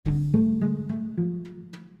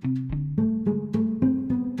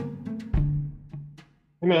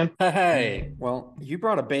man. Hey, well, you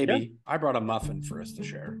brought a Yeah. baby. I brought a muffin for us to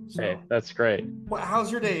share. Hey, So, that's great.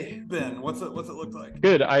 how's your day been? What's it look like?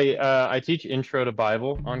 Good. I teach Intro to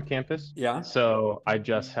Bible on campus, Yeah. so I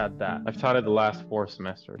just had that. I've taught it the last 4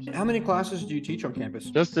 semesters. How many classes do you teach on campus?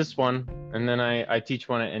 Just this one, and then I teach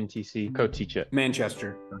one at NTC, co-teach it.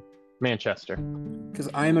 Manchester, Manchester. because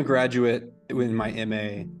I am a graduate in my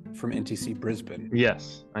MA from NTC Brisbane,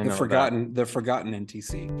 Yes, I the know that. forgotten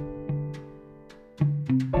NTC.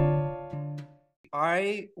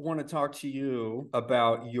 I want to talk to you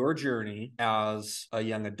about your journey as a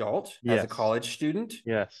young adult, as a Yes. college student,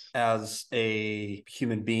 Yes. as a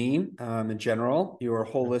human being in general, your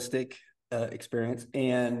holistic experience.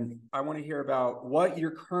 And I want to hear about what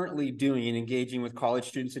you're currently doing in engaging with college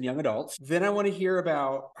students and young adults. Then I want to hear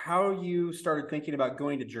about how you started thinking about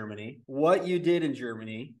going to Germany, what you did in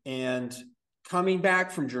Germany, and coming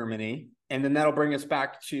back from Germany. And then that'll bring us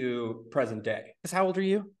back to present day. How old are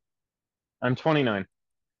you? I'm 29.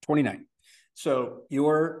 29. So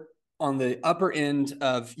you're on the upper end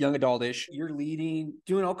of young adultish. You're leading,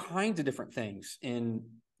 doing all kinds of different things in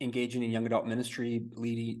engaging in young adult ministry,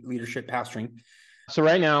 leadership, pastoring. So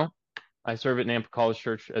right now, I serve at Nampa College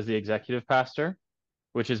Church as the executive pastor,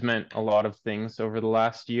 which has meant a lot of things over the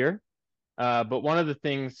last year. But one of the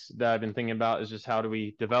things that I've been thinking about is just how do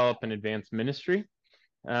we develop and advance ministry?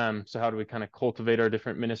 So how do we kind of cultivate our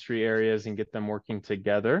different ministry areas and get them working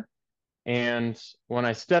together? And when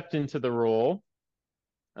I stepped into the role,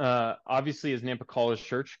 obviously as Nampa College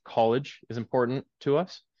Church, college is important to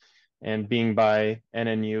us, and being by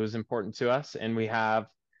NNU is important to us. And we have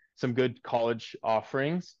some good college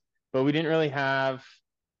offerings, but we didn't really have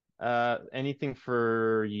anything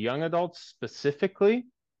for young adults specifically,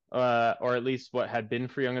 or at least what had been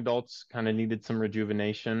for young adults kind of needed some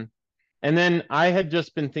rejuvenation. And then I had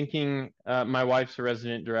just been thinking, my wife's a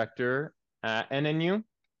resident director at NNU,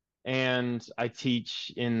 and I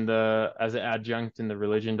teach as an adjunct in the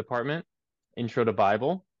religion department, Intro to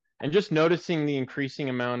Bible, and just noticing the increasing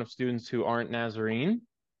amount of students who aren't Nazarene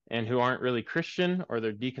and who aren't really Christian, or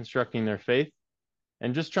they're deconstructing their faith,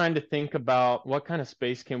 and just trying to think about what kind of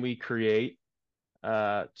space can we create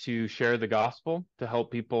to share the gospel, to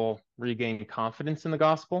help people regain confidence in the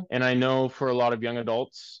gospel. And I know for a lot of young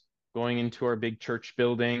adults, going into our big church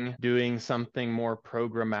building, doing something more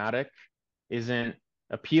programmatic isn't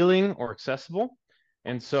appealing or accessible.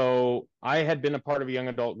 And so I had been a part of a young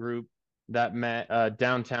adult group that met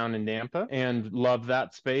downtown in Nampa, and loved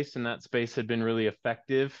that space. And that space had been really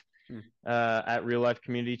effective at Real Life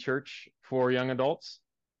Community Church for young adults.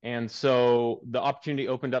 And so the opportunity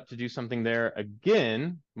opened up to do something there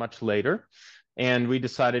again much later. And we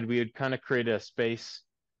decided we would kind of create a space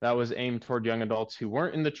that was aimed toward young adults who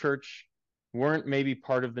weren't in the church, weren't maybe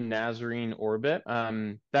part of the Nazarene orbit.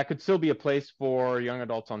 That could still be a place for young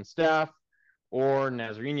adults on staff, or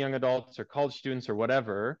Nazarene young adults, or college students, or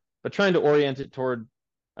whatever, but trying to orient it toward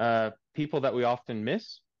people that we often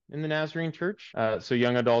miss in the Nazarene church. So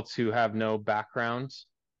young adults who have no backgrounds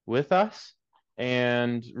with us,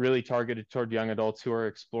 and really targeted toward young adults who are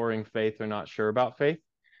exploring faith or not sure about faith.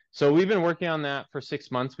 So we've been working on that for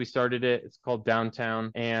 6 months. We started it. It's called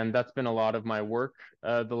Downtown, and that's been a lot of my work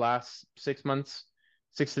the last 6 months,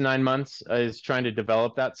 6 to 9 months, is trying to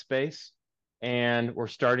develop that space. And we're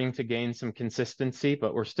starting to gain some consistency,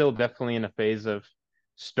 but we're still definitely in a phase of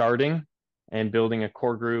starting and building a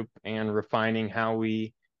core group and refining how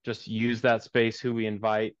we just use that space, who we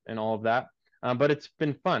invite, and all of that. But it's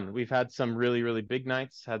been fun. We've had some really, really big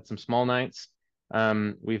nights, had some small nights.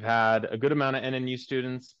 We've had a good amount of NNU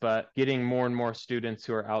students, but getting more and more students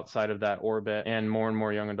who are outside of that orbit, and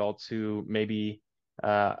more young adults who maybe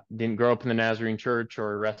didn't grow up in the Nazarene church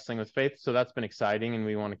or wrestling with faith. So that's been exciting, and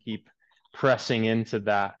we want to keep pressing into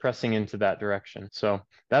that direction. So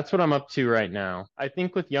that's what I'm up to right now. I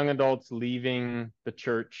think with young adults leaving the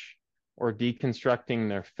church or deconstructing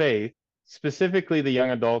their faith, specifically the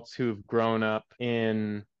young adults who've grown up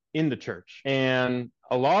in the church. And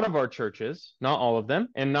a lot of our churches, not all of them,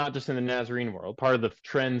 and not just in the Nazarene world, part of the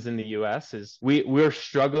trends in the US is we're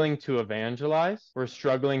struggling to evangelize. We're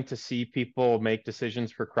struggling to see people make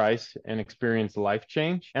decisions for Christ and experience life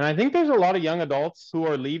change. And I think there's a lot of young adults who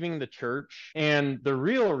are leaving the church, and the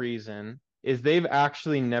real reason is they've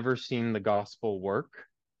actually never seen the gospel work.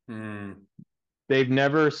 Mm. They've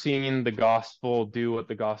never seen the gospel do what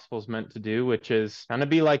the gospel's meant to do, which is kind of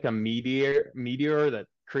be like a meteor that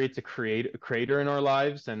creates a crater in our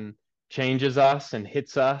lives and changes us and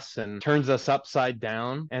hits us and turns us upside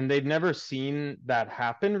down. And they've never seen that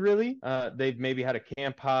happen, really. They've maybe had a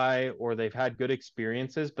camp high or they've had good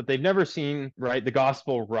experiences, but they've never seen, right, the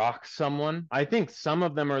gospel rock someone. I think some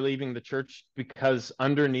of them are leaving the church because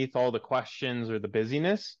underneath all the questions or the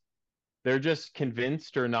busyness, they're just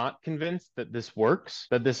convinced or not convinced that this works,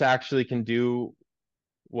 that this actually can do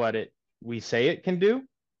what we say it can do.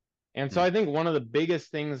 And so I think one of the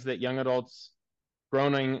biggest things that young adults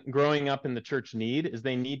growing up in the church need is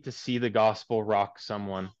they need to see the gospel rock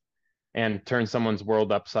someone and turn someone's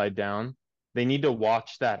world upside down. They need to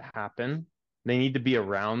watch that happen. They need to be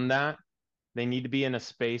around that. They need to be in a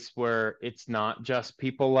space where it's not just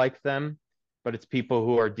people like them, but it's people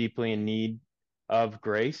who are deeply in need of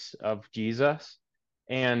grace, of Jesus.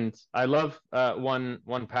 And I love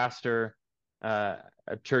one pastor, a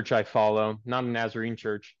church I follow, not a Nazarene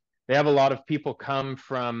church. They have a lot of people come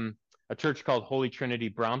from a church called Holy Trinity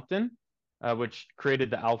Brompton, which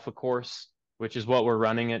created the Alpha Course, which is what we're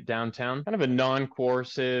running at downtown. Kind of a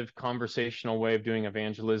non-coercive, conversational way of doing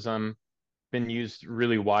evangelism, been used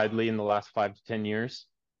really widely in the last 5 to 10 years.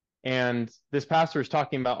 And this pastor is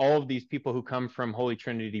talking about all of these people who come from Holy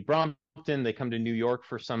Trinity Brompton. They come to New York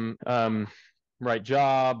for some right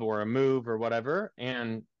job or a move or whatever,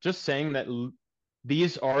 and just saying that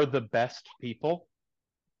these are the best people.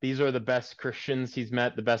 These are the best Christians he's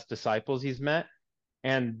met, the best disciples he's met.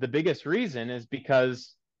 And the biggest reason is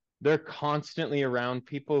because they're constantly around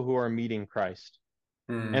people who are meeting Christ.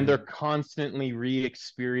 And they're constantly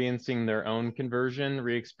re-experiencing their own conversion,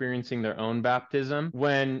 re-experiencing their own baptism.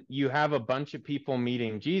 When you have a bunch of people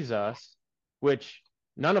meeting Jesus, which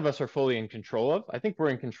none of us are fully in control of. I think we're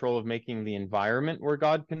in control of making the environment where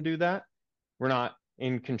God can do that. We're not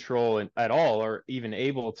in control at all or even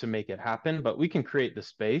able to make it happen, but we can create the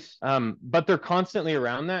space. But they're constantly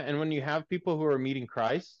around that. And when you have people who are meeting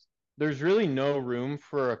Christ, there's really no room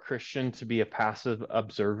for a Christian to be a passive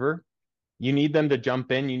observer. You need them to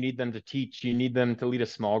jump in, you need them to teach, you need them to lead a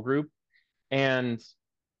small group. And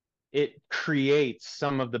it creates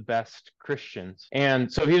some of the best Christians.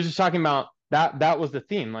 And so he was just talking about that was the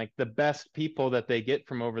theme. Like the best people that they get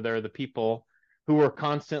from over there are the people who are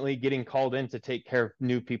constantly getting called in to take care of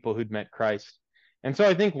new people who'd met Christ. And so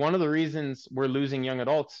I think one of the reasons we're losing young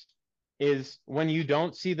adults is when you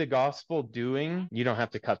don't see the gospel doing, you don't have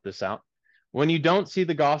to cut this out. When you don't see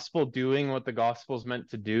the gospel doing what the gospel's meant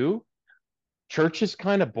to do, church is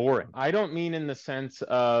kind of boring. I don't mean in the sense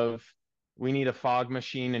of we need a fog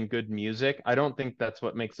machine and good music. I don't think that's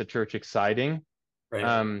what makes a church exciting.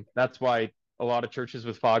 Right. That's why a lot of churches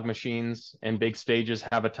with fog machines and big stages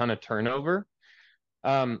have a ton of turnover.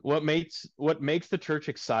 What makes the church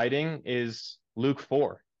exciting is Luke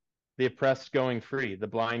 4, the oppressed going free, the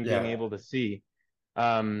blind being Yeah. able to see,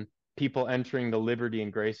 people entering the liberty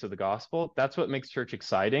and grace of the gospel. That's what makes church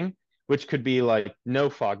exciting, which could be like no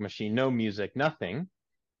fog machine, no music, nothing.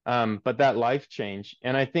 But that life change.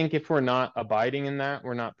 And I think if we're not abiding in that,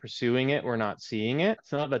 we're not pursuing it, we're not seeing it.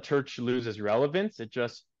 It's not that church loses relevance.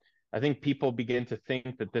 I think people begin to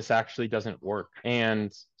think that this actually doesn't work.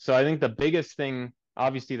 And so I think the biggest thing,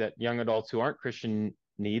 obviously, that young adults who aren't Christian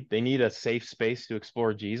they need a safe space to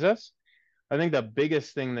explore Jesus. I think the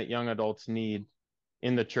biggest thing that young adults need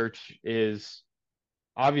in the church is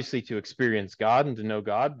obviously to experience God and to know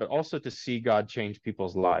God, but also to see God change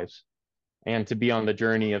people's lives and to be on the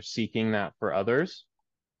journey of seeking that for others.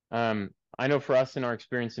 I know for us in our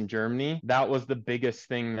experience in Germany, that was the biggest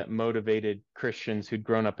thing that motivated Christians who'd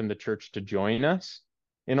grown up in the church to join us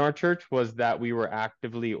in our church, was that we were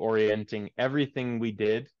actively orienting everything we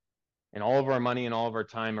did and all of our money and all of our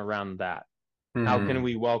time around that. How can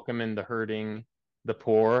we welcome in the hurting, the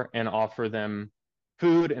poor, and offer them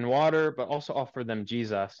food and water, but also offer them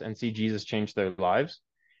Jesus and see Jesus change their lives?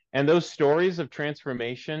 And those stories of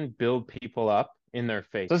transformation build people up in their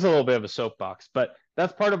faith. So this is a little bit of a soapbox, but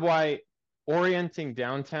that's part of why orienting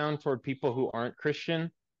downtown toward people who aren't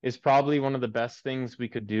Christian is probably one of the best things we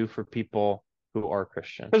could do for people who are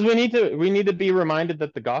Christian. Because we need to be reminded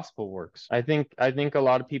that the gospel works. I think a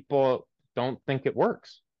lot of people don't think it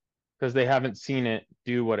works because they haven't seen it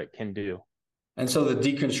do what it can do. And so the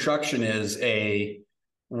deconstruction is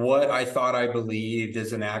what I thought I believed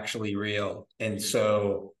isn't actually real. And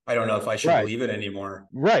so I don't know if I should Right. believe it anymore.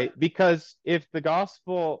 Right. Because if the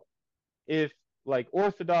gospel, if like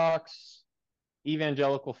Orthodox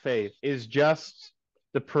evangelical faith is just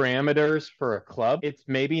the parameters for a club, it's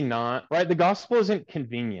maybe not, right? The gospel isn't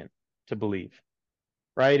convenient to believe,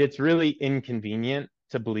 right? It's really inconvenient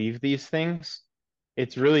to believe these things.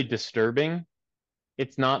 It's really disturbing.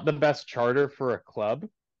 It's not the best charter for a club.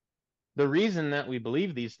 the reason that we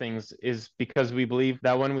believe these things is because we believe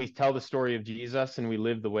that when we tell the story of Jesus and we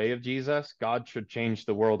live the way of Jesus, God should change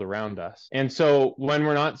the world around us. And so when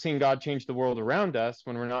we're not seeing God change the world around us,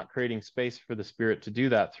 when we're not creating space for the Spirit to do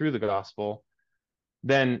that through the gospel,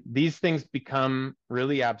 then these things become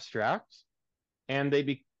really abstract, and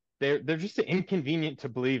they're just inconvenient to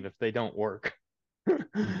believe if they don't work.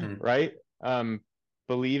 Mm-hmm. Right?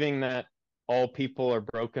 Believing that all people are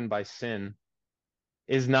broken by sin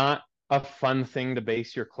is not a fun thing to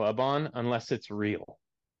base your club on unless it's real,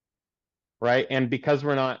 right? And because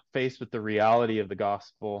we're not faced with the reality of the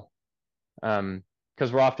gospel,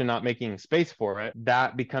 because we're often not making space for it,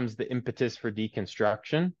 that becomes the impetus for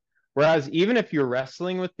deconstruction. Whereas even if you're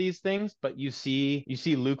wrestling with these things, but you see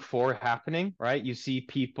Luke 4 happening, right? You see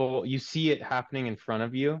people, you see it happening in front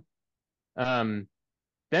of you. Then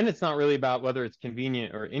it's not really about whether it's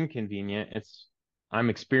convenient or inconvenient. It's I'm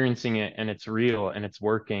experiencing it and it's real and it's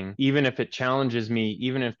working. Even if it challenges me,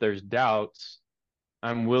 even if there's doubts,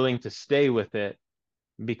 I'm willing to stay with it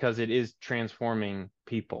because it is transforming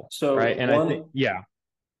people, So right? And I think, yeah,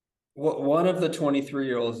 one of the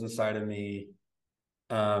 23-year-olds inside of me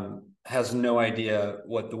has no idea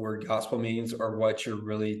what the word gospel means or what you're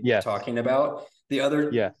really yes, talking about. The other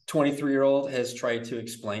yes, 23-year-old has tried to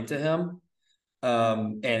explain to him,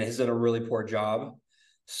 and has done a really poor job.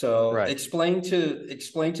 So right, explain to the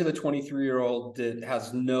 23-year-old that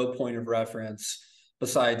has no point of reference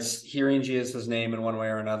besides hearing Jesus' name in one way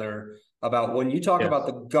or another about when you talk about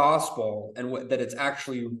yes. the gospel and that it's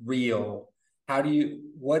actually real.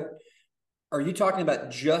 What are you talking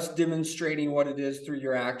about, just demonstrating what it is through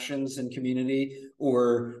your actions and community,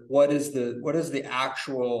 or what is the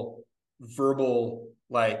actual verbal,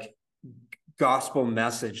 like, gospel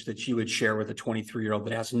message that you would share with a 23-year-old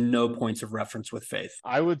that has no points of reference with faith?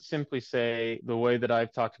 I would simply say the way that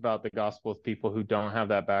I've talked about the gospel with people who don't have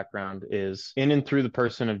that background is in and through the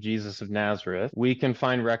person of Jesus of Nazareth, we can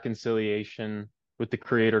find reconciliation with the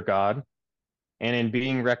Creator God. And in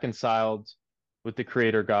being reconciled with the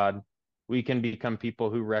Creator God, we can become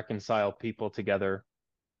people who reconcile people together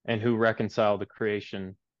and who reconcile the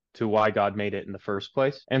creation to why God made it in the first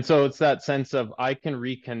place. And so it's that sense of I can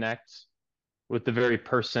reconnect with the very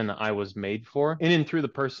person I was made for in and through the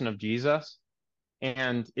person of Jesus.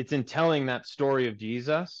 And it's in telling that story of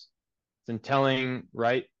Jesus, it's in telling,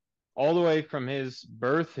 right, all the way from his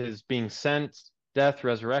birth, his being sent, death,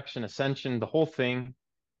 resurrection, ascension, the whole thing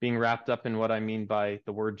being wrapped up in what I mean by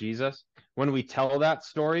the word Jesus. When we tell that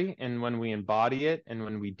story and when we embody it and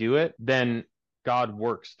when we do it, then God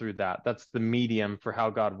works through that. That's the medium for how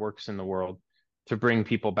God works in the world to bring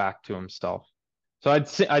people back to himself. So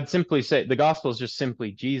I'd simply say the gospel is just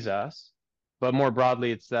simply Jesus, but more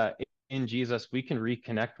broadly, it's that in Jesus we can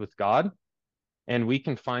reconnect with God and we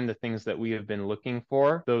can find the things that we have been looking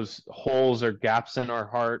for, those holes or gaps in our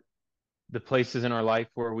heart, the places in our life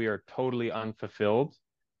where we are totally unfulfilled,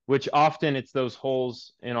 which often it's those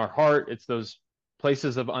holes in our heart, it's those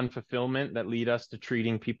places of unfulfillment that lead us to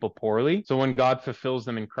treating people poorly. So when God fulfills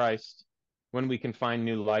them in Christ, when we can find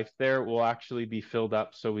new life there, we'll actually be filled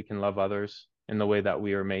up so we can love others in the way that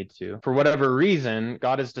we are made to. For whatever reason,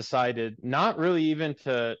 God has decided not really even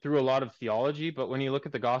to through a lot of theology, but when you look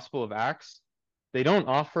at the Gospel of Acts, they don't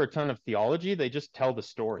offer a ton of theology, they just tell the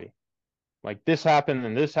story. Like this happened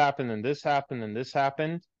and this happened and this happened and this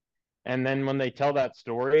happened. And then when they tell that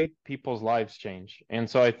story, people's lives change. And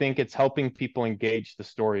so I think it's helping people engage the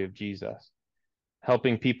story of Jesus,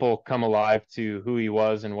 helping people come alive to who he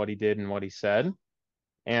was and what he did and what he said.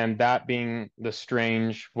 And that being the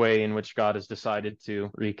strange way in which God has decided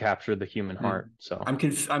to recapture the human Hmm. heart. So, I'm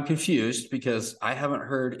confused because I haven't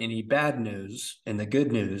heard any bad news in the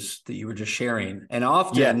good news that you were just sharing. And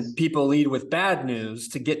often yes, people lead with bad news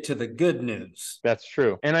to get to the good news. that's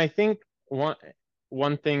true. And I think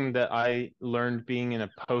one thing that I learned being in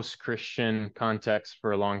a post-Christian context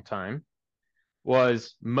for a long time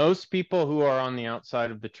was most people who are on the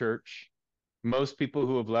outside of the church, most people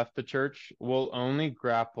who have left the church will only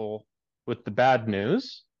grapple with the bad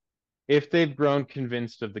news if they've grown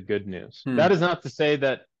convinced of the good news. That is Hmm. not to say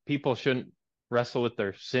that people shouldn't wrestle with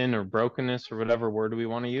their sin or brokenness or whatever word we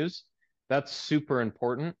want to use. That's super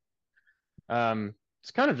important.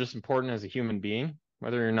 It's kind of just important as a human being,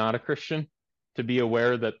 whether you're not a Christian, to be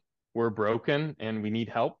aware that we're broken and we need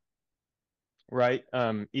help, right?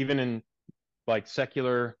 Even in like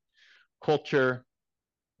secular culture,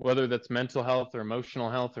 whether that's mental health or emotional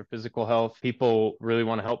health or physical health, people really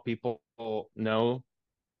want to help people know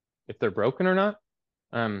if they're broken or not.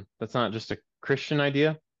 That's not just a Christian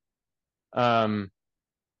idea. Um,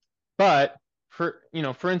 but for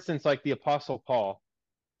instance, like the Apostle Paul,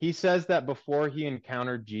 he says that before he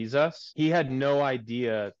encountered Jesus, he had no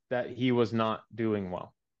idea that he was not doing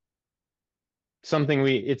well.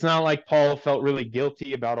 It's not like Paul felt really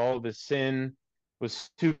guilty about all of his sin, was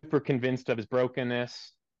super convinced of his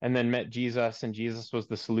brokenness, and then met Jesus, and Jesus was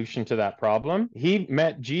the solution to that problem. He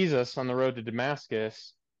met Jesus on the road to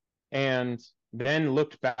Damascus and then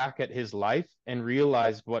looked back at his life and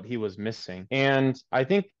realized what he was missing. And I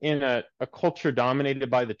think in a culture dominated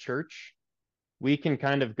by the church, we can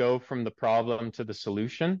kind of go from the problem to the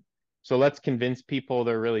solution. So let's convince people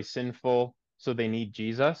they're really sinful, so they need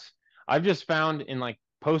Jesus. I've just found in like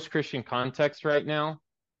post-Christian context right now,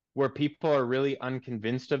 where people are really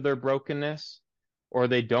unconvinced of their brokenness, or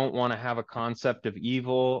they don't want to have a concept of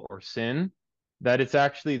evil or sin, that it's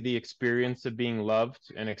actually the experience of being loved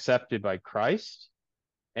and accepted by Christ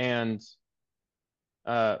and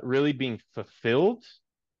really being fulfilled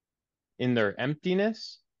in their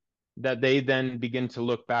emptiness, that they then begin to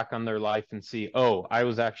look back on their life and see, oh, I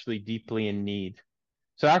was actually deeply in need.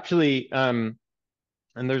 So actually, and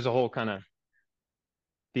there's a whole kind of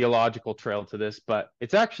theological trail to this, but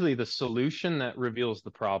it's actually the solution that reveals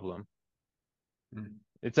the problem. Mm.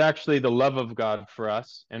 It's actually the love of God for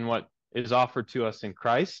us and what is offered to us in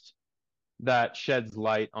Christ that sheds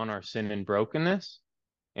light on our sin and brokenness.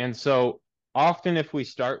 And so often if we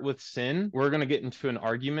start with sin, we're going to get into an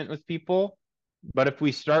argument with people. But if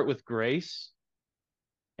we start with grace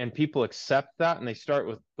and people accept that and they start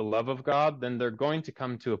with the love of God, then they're going to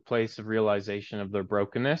come to a place of realization of their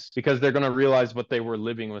brokenness, because they're going to realize what they were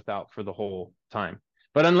living without for the whole time.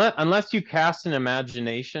 But unless you cast an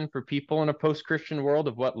imagination for people in a post-Christian world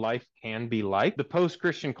of what life can be like, the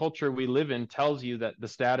post-Christian culture we live in tells you that the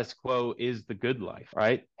status quo is the good life,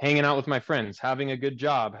 right? Hanging out with my friends, having a good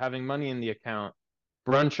job, having money in the account,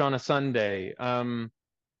 brunch on a Sunday,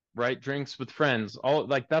 right? Drinks with friends, all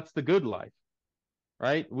like that's the good life,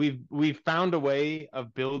 right? We've found a way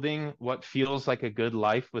of building what feels like a good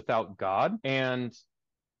life without God. And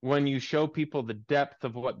when you show people the depth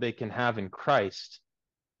of what they can have in Christ,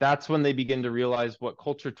 that's when they begin to realize what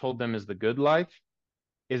culture told them is the good life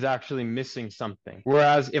is actually missing something.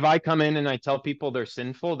 Whereas if I come in and I tell people they're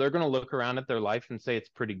sinful, they're going to look around at their life and say it's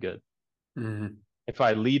pretty good. Mm-hmm. If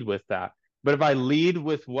I lead with that. But if I lead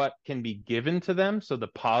with what can be given to them, so the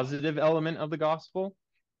positive element of the gospel,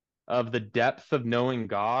 of the depth of knowing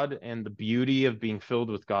God and the beauty of being filled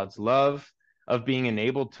with God's love, of being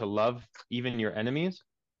enabled to love even your enemies,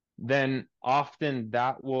 then often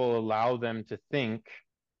that will allow them to think,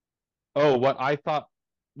 oh, what I thought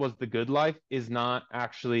was the good life is not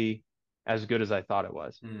actually as good as I thought it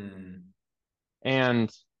was. Mm.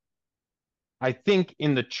 And I think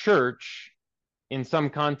in the church, in some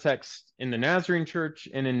contexts, in the Nazarene church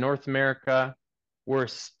and in North America, we're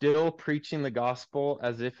still preaching the gospel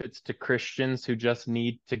as if it's to Christians who just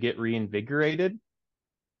need to get reinvigorated.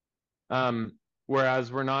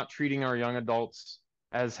 Whereas we're not treating our young adults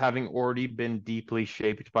as having already been deeply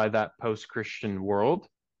shaped by that post-Christian world.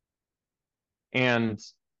 And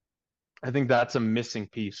I think that's a missing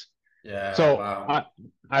piece. Yeah. So Wow.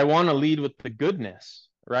 I want to lead with the goodness,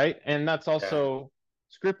 right? And that's Yeah. also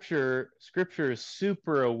scripture. Scripture is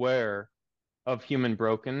super aware of human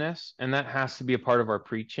brokenness, and that has to be a part of our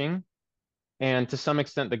preaching. And to some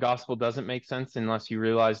extent, the gospel doesn't make sense unless you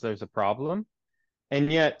realize there's a problem.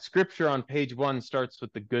 And yet, scripture on page 1 starts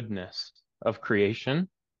with the goodness of creation,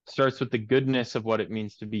 starts with the goodness of what it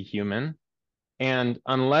means to be human. And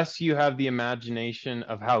unless you have the imagination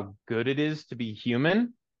of how good it is to be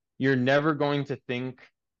human, you're never going to think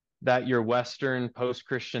that your Western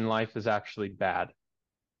post-Christian life is actually bad,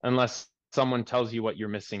 unless someone tells you what you're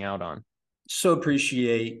missing out on. So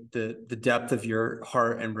appreciate the depth of your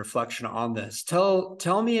heart and reflection on this.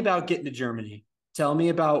 Tell me about getting to Germany. Tell me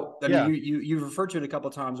about, I mean, Yeah, you've referred to it a couple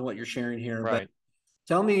of times in what you're sharing here, but right,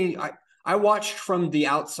 tell me, I watched from the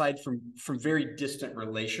outside from very distant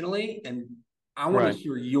relationally, and I want to right.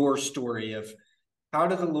 hear your story of how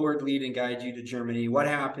did the Lord lead and guide you to Germany? What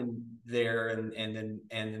happened there, and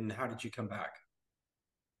then how did you come back?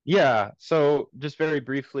 Yeah, so just very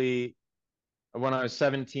briefly, when I was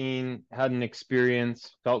 17, had an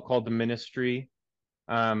experience, felt called to ministry.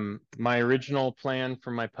 My original plan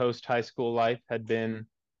for my post high school life had been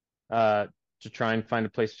uh, to try and find a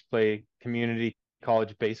place to play community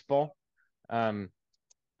college baseball. Um,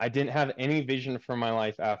 I didn't have any vision for my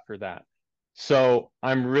life after that. So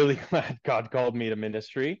I'm really glad God called me to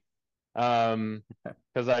ministry,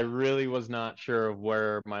 because I really was not sure of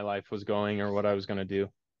where my life was going or what I was going to do.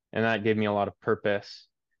 And that gave me a lot of purpose.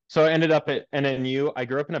 So I ended up at NNU. I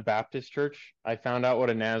grew up in a Baptist church. I found out what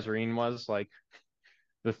a Nazarene was like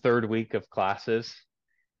the third week of classes.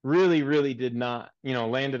 really, really did not,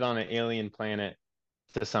 landed on an alien planet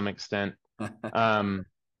to some extent. Um,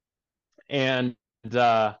 and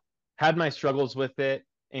had my struggles with it.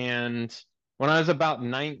 And when I was about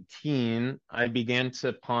 19, I began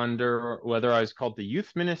to ponder whether I was called to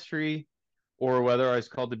youth ministry or whether I was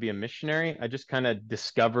called to be a missionary. I just kind of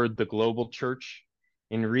discovered the global church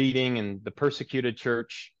in reading and the persecuted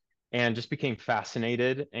church and just became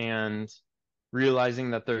fascinated and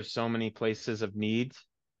realizing that there's so many places of need,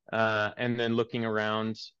 and then looking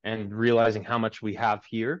around and realizing how much we have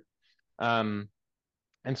here. Um,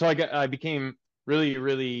 and so I became really,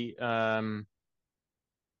 really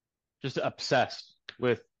just obsessed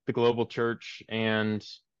with the global church and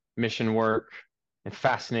mission work and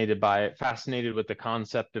fascinated by it, fascinated with the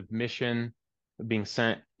concept of mission being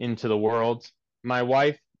sent into the world. My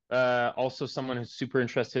wife, also someone who's super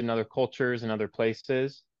interested in other cultures and other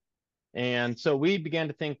places. And so we began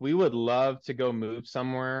to think we would love to go move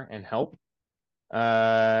somewhere and help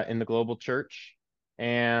in the global church,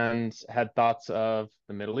 and had thoughts of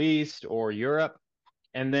the Middle East or Europe.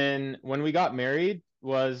 And then when we got married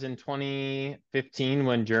was in 2015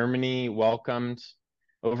 when Germany welcomed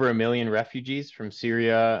over 1 million refugees from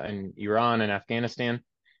Syria and Iran and Afghanistan.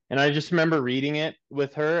 And I just remember reading it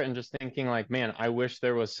with her and just thinking like, man, I wish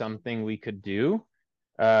there was something we could do.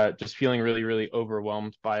 Just feeling really, really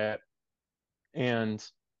overwhelmed by it. And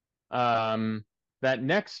um, that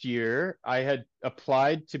next year, I had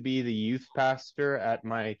applied to be the youth pastor at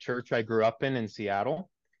my church I grew up in Seattle.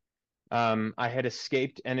 I had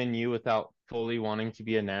escaped NNU without fully wanting to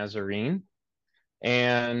be a Nazarene,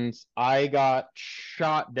 and I got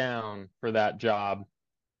shot down for that job.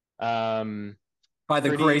 Um, By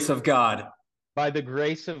the grace pretty of God. by the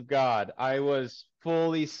grace of God, I was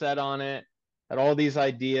fully set on it, had all these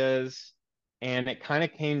ideas, and it kind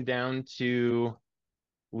of came down to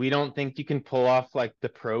we don't think you can pull off like the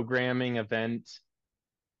programming event.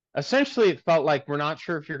 Essentially, it felt like we're not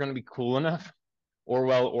sure if you're going to be cool enough or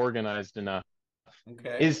well organized enough,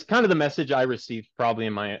 Okay. is kind of the message I received probably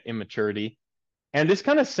in my immaturity. And this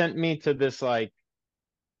kind of sent me to this like,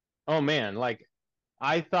 oh man, like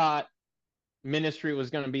I thought ministry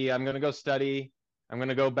was going to be, I'm going to go study, I'm going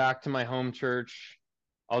to go back to my home church,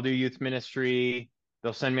 I'll do youth ministry,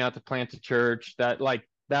 they'll send me out to plant a church.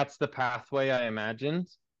 That's the pathway I imagined.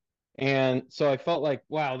 And so I felt like,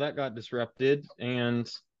 wow, that got disrupted. And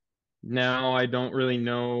now I don't really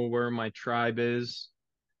know where my tribe is,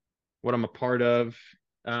 what I'm a part of.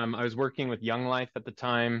 I was working with Young Life at the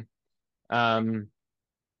time, um,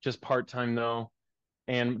 just part time though,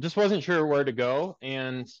 and just wasn't sure where to go.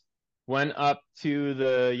 And went up to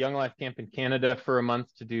the Young Life camp in Canada for a month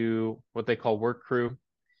to do what they call work crew,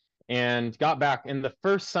 and got back. And the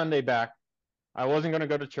first Sunday back, I wasn't going to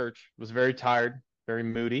go to church, was very tired, very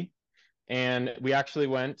moody. And we actually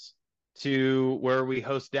went to where we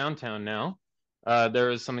host downtown now. There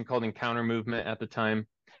was something called Encounter Movement at the time,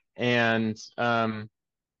 and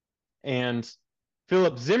and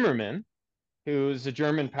Philip Zimmerman, who's a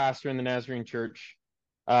German pastor in the Nazarene Church,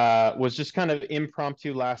 was just kind of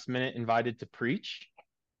impromptu, last minute invited to preach.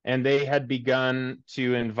 And they had begun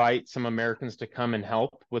to invite some Americans to come and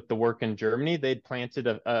help with the work in Germany. They'd planted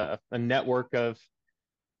a network of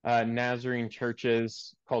Nazarene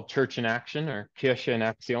churches called Church in Action or Kirche in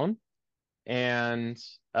Aktion. And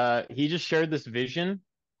he just shared this vision,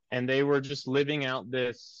 and they were just living out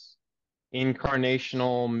this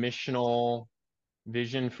incarnational, missional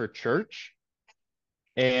vision for church.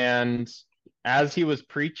 And as he was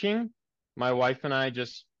preaching, my wife and I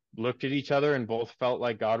just looked at each other and both felt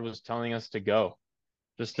like God was telling us to go.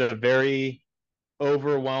 Just a very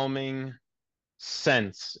overwhelming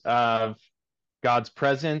sense of God's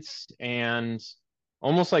presence, and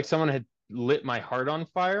almost like someone had lit my heart on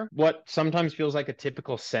fire. What sometimes feels like a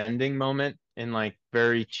typical sending moment in like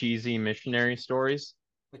very cheesy missionary stories.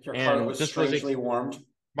 Like your heart And was just was strangely warmed.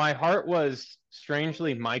 my heart was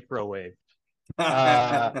strangely microwaved.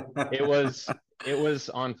 Uh, it was it was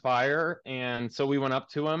on fire, and so we went up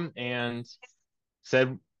to him and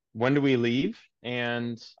said, "When do we leave?"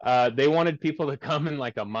 And they wanted people to come in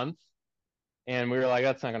like a month, and we were like,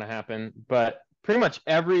 "That's not going to happen." But pretty much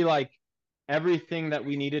everything that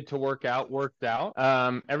we needed to work out worked out.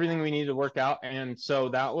 Everything we needed to work out, and so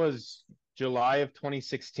that was July of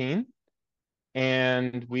 2016,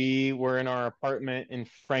 and we were in our apartment in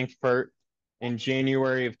Frankfurt in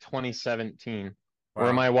January of 2017, where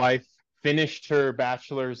Wow. my wife finished her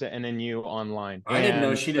bachelor's at NNU online. I didn't know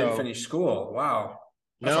And she didn't so, finish school. Wow.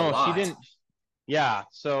 That's a no, she lot. didn't. Yeah.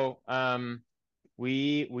 So,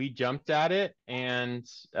 we jumped at it and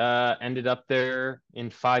ended up there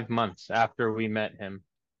in 5 months after we met him.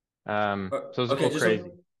 So it was a Okay, little just a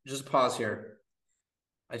crazy. just pause here.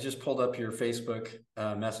 I just pulled up your Facebook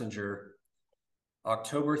Messenger.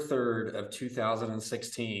 October 3rd of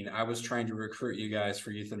 2016. I was trying to recruit you guys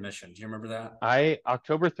for Youth and Mission. Do you remember that?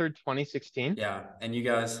 October 3rd, 2016. Yeah. And you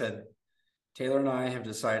guys said, Taylor and I have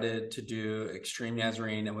decided to do Extreme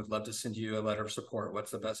Nazarene and would love to send you a letter of support.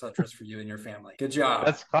 What's the best address for you and your family? Good job.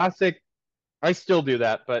 That's classic. I still do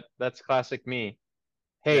that, but that's classic me.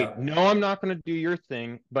 Hey, Yeah. no, I'm not going to do your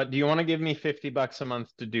thing, but do you want to give me $50 a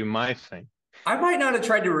month to do my thing? I might not have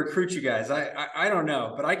tried to recruit you guys. I don't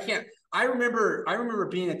know, but I can't. I remember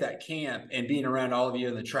being at that camp and being around all of you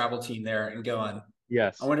and the travel team there and going, I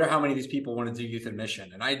Yes. wonder how many of these people want to do Youth and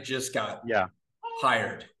Mission. And I just got Yeah.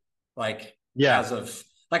 hired, like Yeah. as of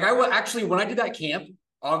like I will actually when I did that camp,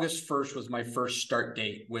 August 1st was my first start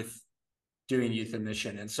date with doing Youth and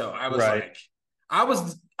Mission. And so I was Right. like, I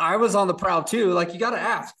was on the prowl too. Like you got to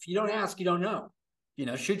ask. If you don't ask, you don't know.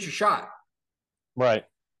 Shoot your shot. Right.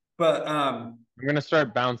 But I'm going to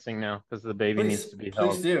start bouncing now because the baby needs please, to be please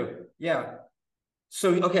held. do. Yeah.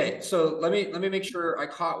 So okay, so let me make sure I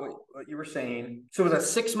caught what you were saying. So it was a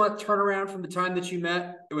 6 month turnaround from the time that you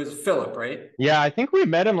met. It was Philip, right? Yeah, I think we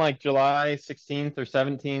met him like July 16th or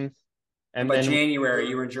 17th. And And by then January,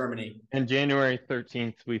 you were in Germany. in January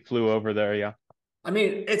 13th, we flew over there. Yeah. I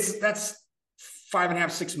mean, that's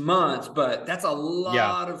 5.5, 6 months, but that's a Yeah.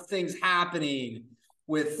 lot of things happening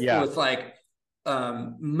with Yeah. like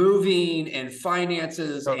moving and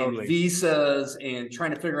finances and Totally. visas and trying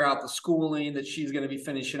to figure out the schooling that she's going to be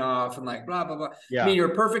finishing off and like blah blah blah. I Yeah. mean,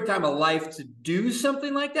 you're a perfect time of life to do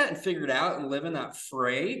something like that and figure it out and live in that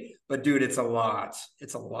fray. But dude, it's a lot.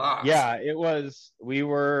 It's a lot Yeah.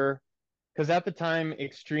 Because at the time,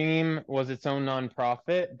 Extreme was its own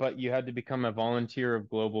nonprofit, but you had to become a volunteer of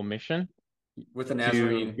Global Mission with the to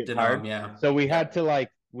Nazarene get hired. denom. Yeah, So yeah.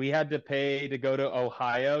 we had to pay to go to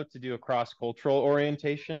Ohio to do a cross-cultural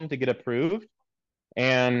orientation to get approved.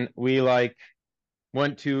 And we like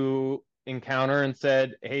went to Encounter and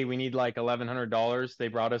said, "Hey, we need like $1,100." They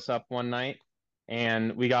brought us up one night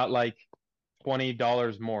and we got like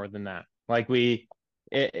 $20 more than that.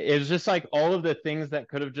 It was just like all of the things that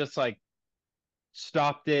could have just like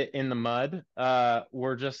stopped it in the mud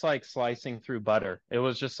were just like slicing through butter. It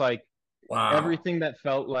was just like Wow. everything that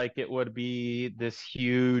felt like it would be this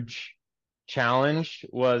huge challenge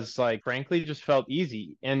was like frankly just felt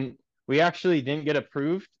easy. And we actually didn't get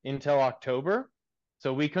approved until October,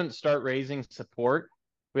 so we couldn't start raising support.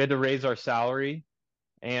 We had to raise our salary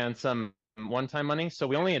and some one-time money, so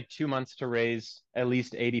we only had 2 months to raise at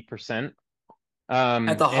least 80%, At the and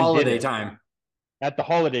did holiday it time. at the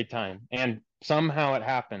holiday time, and somehow it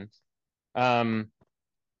happened. um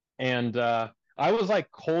and I was like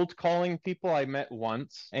cold calling people I met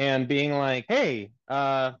once and being like, "Hey,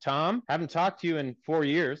 Tom, haven't talked to you in 4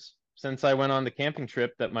 years since I went on the camping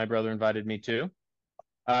trip that my brother invited me to.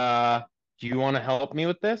 Uh, do you want to help me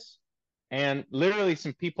with this?" And literally,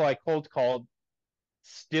 some people I cold called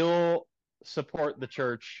still support the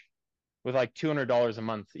church with like $200 a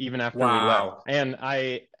month, even after we left.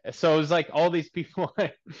 Wow. So it was like all these people.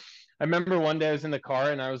 I remember one day I was in the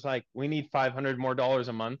car and I was like, "We need $500 more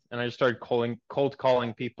a month," and I just started cold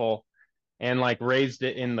calling people and like raised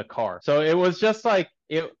it in the car. So it was just like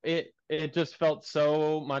it just felt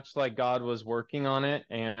so much like God was working on it,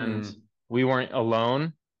 and Mm. we weren't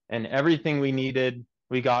alone, and everything we needed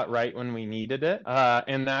we got right when we needed it.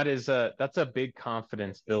 And that's a big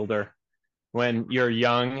confidence builder when you're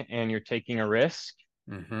young and you're taking a risk,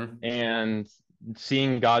 Mm-hmm. and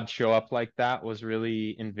seeing God show up like that was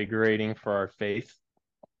really invigorating for our faith.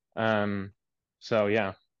 Um, so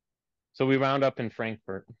yeah, so we wound up in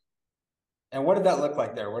Frankfurt. And what did that look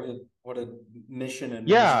like there? What did mission and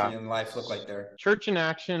Yeah, ministry and life look like there? Church in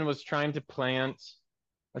Action was trying to plant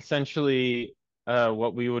essentially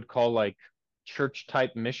what we would call like church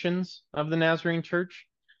type missions of the Nazarene Church.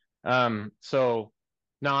 So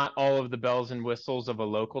not all of the bells and whistles of a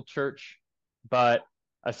local church, but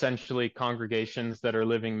essentially congregations that are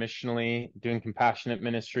living missionally, doing compassionate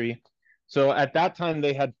ministry. So at that time,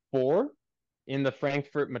 they had four in the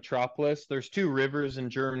Frankfurt metropolis. There's two rivers in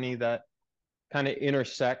Germany that kind of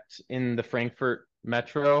intersect in the Frankfurt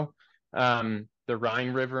metro, the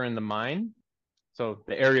Rhine River and the Main. So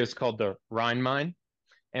the area is called the Rhine Main,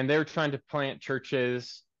 and they're trying to plant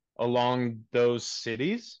churches along those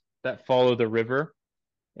cities that follow the river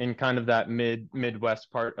in kind of that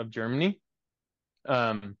Midwest part of Germany.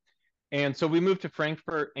 Um, and so we moved to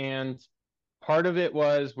Frankfurt, and part of it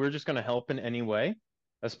was we're just going to help in any way,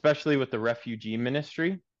 especially with the refugee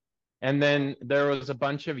ministry. And then there was a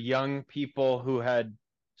bunch of young people who had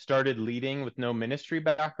started leading with no ministry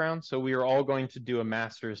background. So we were all going to do a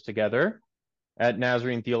master's together. at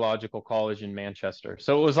Nazarene Theological College in Manchester.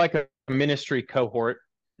 So it was like a ministry cohort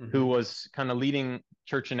who was kind of leading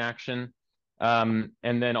Church in Action, and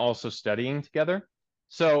then also studying together.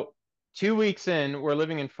 So 2 weeks in, we're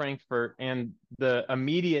living in Frankfurt, and the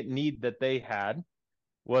immediate need that they had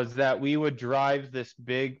was that we would drive this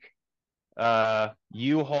big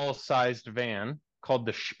U-Haul sized van called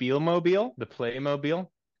the Spielmobile, the Playmobile.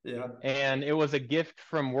 Yeah. And it was a gift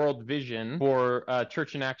from World Vision for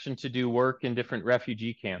Church in Action to do work in different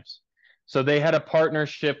refugee camps. So they had a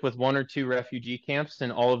partnership with 1 or 2 refugee camps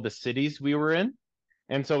in all of the cities we were in.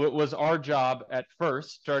 And so it was our job at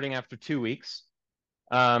first, starting after 2 weeks,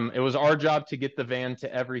 it was our job to get the van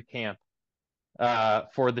to every camp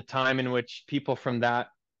for the time in which people from that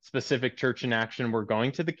specific Church in Action were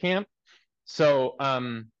going to the camp. So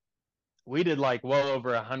we did like well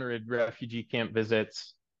over 100 refugee camp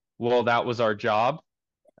visits. Well, that was our job.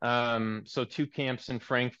 So 2 camps in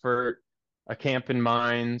Frankfurt, a camp in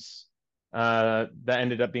Mainz, that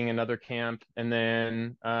ended up being another camp, and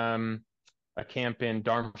then a camp in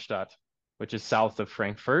Darmstadt, which is south of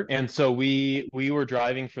Frankfurt. And so we were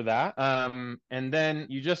driving for that. And then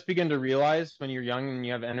you just begin to realize when you're young and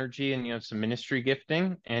you have energy and you have some ministry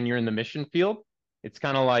gifting and you're in the mission field, it's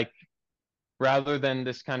kind of like, rather than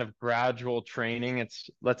this kind of gradual training,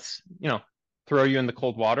 it's let's, throw you in the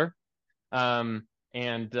cold water. So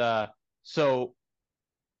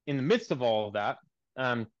in the midst of all of that,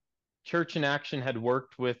 Church in Action had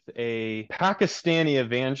worked with a Pakistani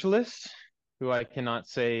evangelist who I cannot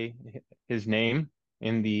say his name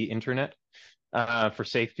in the internet for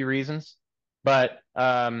safety reasons. But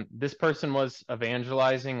this person was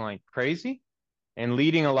evangelizing like crazy and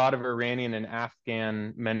leading a lot of Iranian and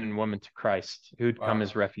Afghan men and women to Christ who'd come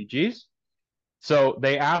as refugees. So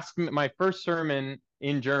they asked me, my first sermon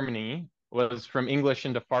in Germany was from English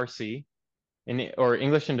into Farsi, or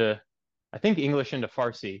English into, I think English into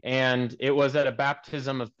Farsi. And it was at a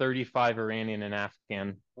baptism of 35 Iranian and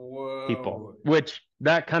Afghan people, which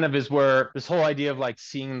that kind of is where this whole idea of like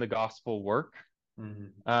seeing the gospel work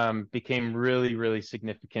became really, really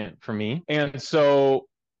significant for me. And so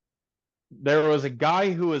there was a guy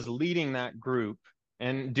who was leading that group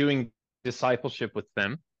and doing discipleship with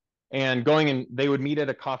them, and going, and they would meet at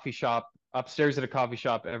a coffee shop upstairs at a coffee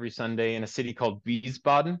shop every Sunday in a city called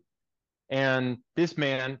Wiesbaden. And this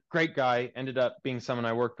man, great guy, ended up being someone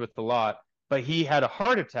I worked with a lot, but he had a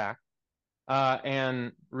heart attack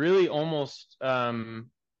and really almost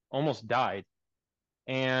died.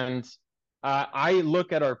 And I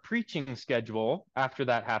look at our preaching schedule after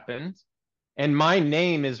that happened, and my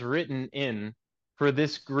name is written in for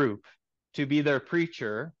this group to be their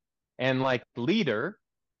preacher and like leader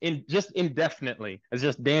in just indefinitely. It's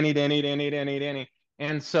just Danny, Danny, Danny, Danny, Danny.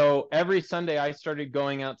 And so every Sunday I started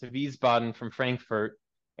going out to Wiesbaden from Frankfurt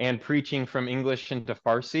and preaching from English into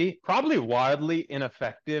Farsi, probably wildly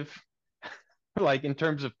ineffective, like in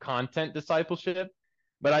terms of content discipleship,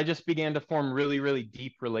 but I just began to form really, really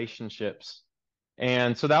deep relationships.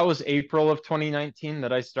 And so that was April of 2019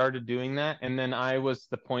 that I started doing that. And then I was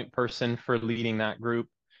the point person for leading that group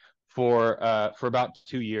for about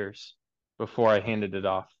 2 years before I handed it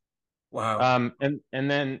off. Wow. And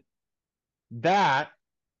then that,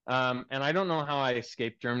 and I don't know how I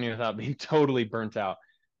escaped Germany without being totally burnt out.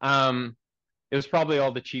 It was probably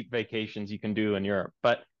all the cheap vacations you can do in Europe.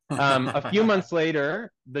 But a few months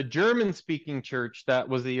later, the German-speaking church that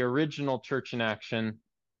was the original Church in Action,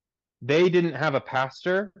 they didn't have a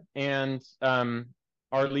pastor, and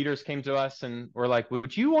our leaders came to us and were like,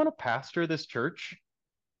 would you want to pastor this church?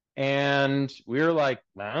 And we were like,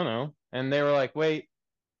 I don't know. And they were like, wait,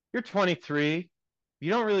 you're 23. You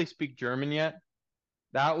don't really speak German yet.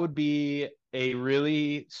 That would be a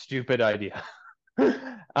really stupid idea.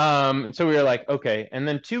 So we were like, okay. And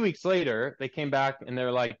then 2 weeks later, they came back and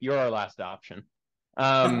they're like, you're our last option.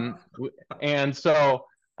 And so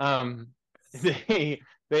they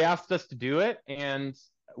asked us to do it, and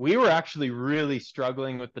we were actually really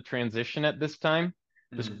struggling with the transition at this time.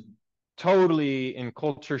 Just totally in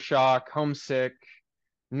culture shock, homesick,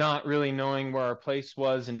 not really knowing where our place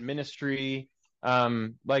was in ministry.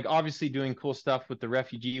 Like obviously doing cool stuff with the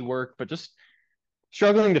refugee work, but just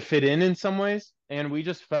struggling to fit in some ways. And we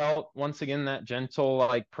just felt once again that gentle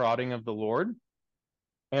like prodding of the Lord.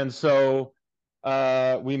 And so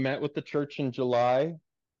we met with the church in July,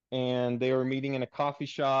 and they were meeting in a coffee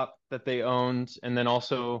shop that they owned, and then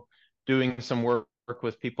also doing some work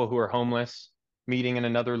with people who are homeless, meeting in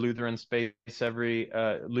another Lutheran space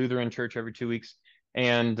Lutheran church every 2 weeks,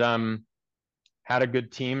 and had a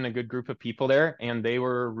good team and a good group of people there. And they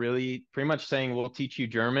were really pretty much saying, we'll teach you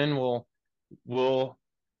German. We'll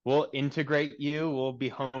we'll integrate you, we'll be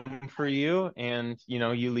home for you, and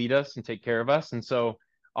you lead us and take care of us. And so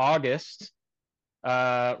August,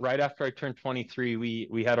 right after I turned 23,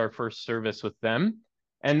 we had our first service with them,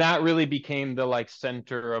 and that really became the like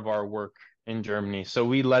center of our work in Germany. So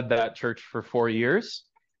we led that church for 4 years,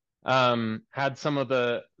 had some of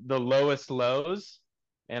the lowest lows,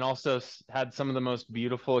 and also had some of the most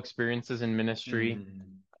beautiful experiences in ministry,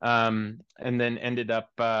 Mm. and then ended up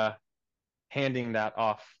handing that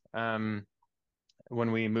off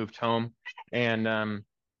when we moved home. And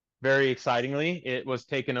very excitingly, it was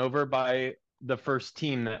taken over by the first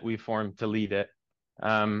team that we formed to lead it.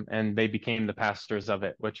 And they became the pastors of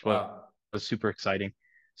it, which Wow. was super exciting.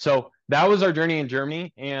 So that was our journey in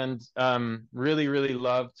Germany, and really, really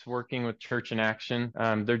loved working with Church in Action.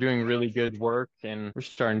 They're doing really good work, and we're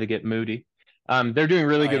starting to get moody. They're doing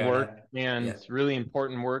really I good got work it. and Yeah. really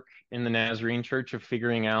important work in the Nazarene Church of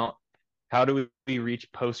figuring out how do we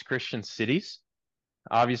reach post-Christian cities.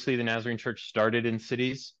 Obviously, the Nazarene Church started in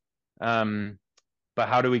cities, but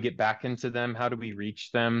how do we get back into them? How do we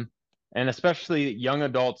reach them? And especially young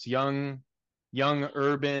adults, young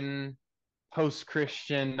urban,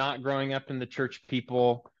 post-Christian, not growing up in the church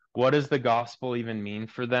people. What does the gospel even mean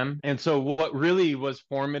for them? And so what really was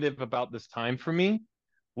formative about this time for me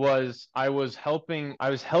was I was helping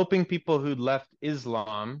people who'd left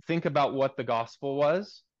Islam think about what the gospel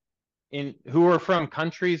was, in who were from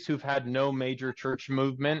countries who've had no major church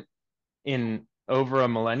movement in over a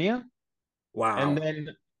millennia, and Wow. then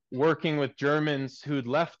working with Germans who'd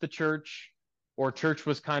left the church, or church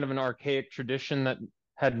was kind of an archaic tradition that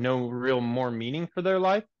had no real more meaning for their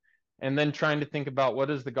life, and then trying to think about what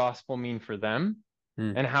does the gospel mean for them,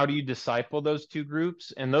 Mm. and how do you disciple those two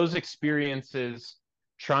groups, and those experiences,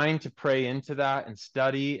 trying to pray into that and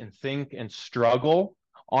study and think and struggle.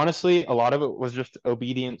 Honestly, a lot of it was just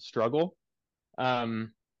obedient struggle.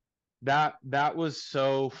 um, that was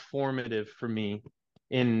so formative for me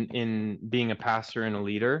in being a pastor and a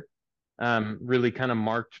leader. Really kind of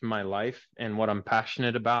marked my life and what I'm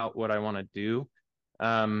passionate about, what I want to do,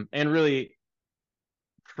 and really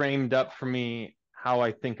framed up for me how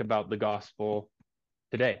I think about the gospel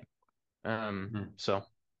today. Mm. So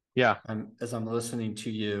yeah. As I'm listening to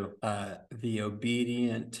you, the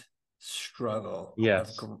obedient struggle of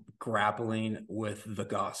Yes. grappling with the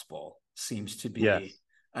gospel seems to be Yes.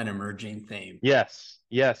 an emerging theme. Yes.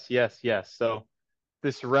 Yes. Yes. Yes. So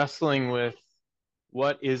this wrestling with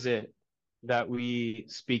what is it that we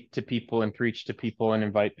speak to people and preach to people and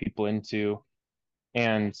invite people into.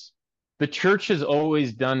 And the church has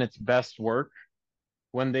always done its best work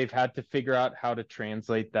when they've had to figure out how to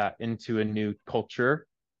translate that into a new culture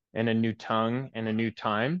and a new tongue and a new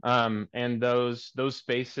time. And those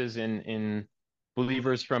spaces in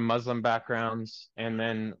believers from Muslim backgrounds, and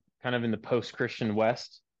then kind of in the post-Christian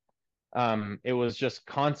West, it was just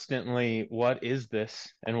constantly, what is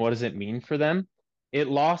this and what does it mean for them? It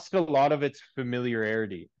lost a lot of its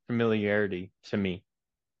familiarity to me,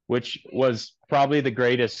 which was probably the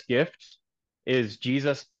greatest gift. Is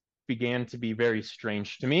Jesus began to be very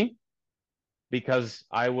strange to me because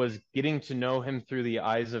I was getting to know him through the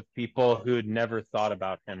eyes of people who had never thought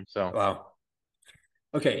about him. So Wow.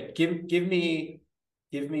 Okay, give me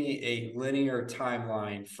a linear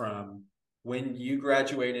timeline from when you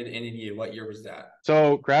graduated and in you. What year was that?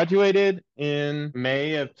 so graduated in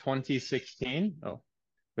May of 2016. Oh,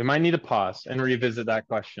 we might need to pause and revisit that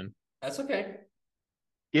question. That's okay.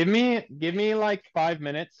 Give me like 5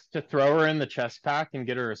 minutes to throw her in the chest pack and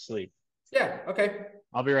get her asleep. Yeah, okay.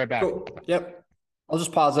 I'll be right back. Cool. Yep. I'll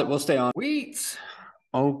just pause it. We'll stay on. Sweet.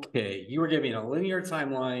 Okay. You were giving a linear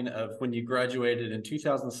timeline of when you graduated in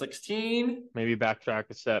 2016. Maybe backtrack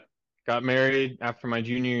a step. Got married after my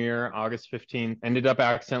junior year, August 15th. Ended up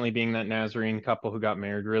accidentally being that Nazarene couple who got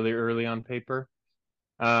married really early on paper.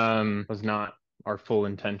 Was not our full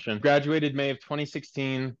intention. Graduated May of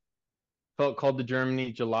 2016. Felt called to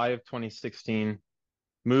Germany July of 2016.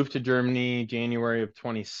 Moved to Germany January of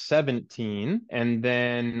 2017, and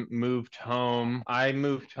then moved home.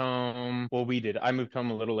 Well, we did. I moved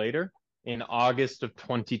home a little later in August of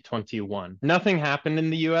 2021. Nothing happened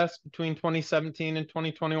in the US between 2017 and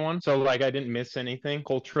 2021. So, like, I didn't miss anything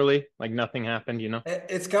culturally. Like, nothing happened.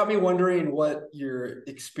 It's got me wondering what your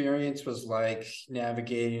experience was like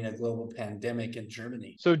navigating a global pandemic in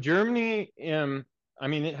Germany. So, Germany, I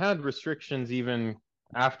mean, it had restrictions even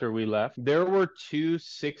after we left. There were 2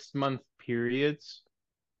 6-month periods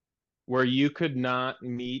where you could not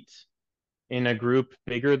meet in a group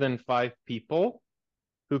bigger than 5 people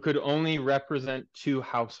who could only represent 2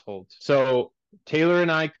 households. So Taylor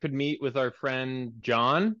and I could meet with our friend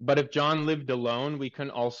John, but if John lived alone, we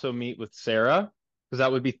couldn't also meet with Sarah. because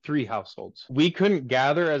that would be 3 households. We couldn't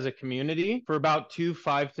gather as a community for about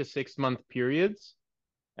 5 to 6 month periods.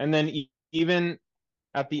 And then even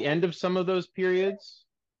at the end of some of those periods,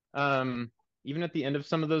 um, even at the end of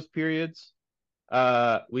some of those periods,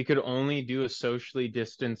 we could only do a socially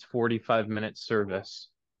distanced 45-minute service.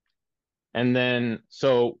 And then,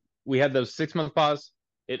 so we had those 6 month pause.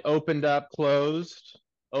 It opened up, closed,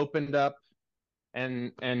 opened up,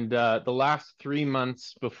 and the last 3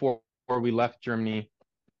 months before we left Germany,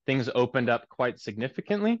 things opened up quite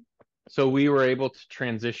significantly. So we were able to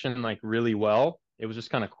transition like really well. It was just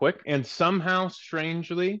kind of quick. And somehow,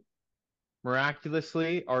 strangely,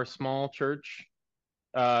 miraculously, our small church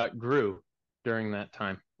grew during that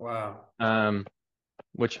time. Wow.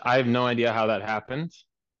 Which I have no idea how that happened.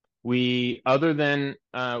 We, other than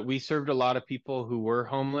we served a lot of people who were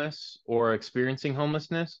homeless or experiencing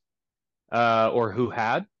homelessness, or who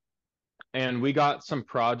had, and we got some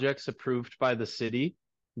projects approved by the city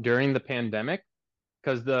during the pandemic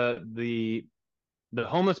because the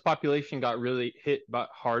homeless population got really hit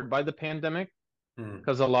hard by the pandemic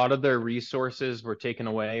because a lot of their resources were taken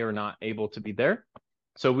away or not able to be there.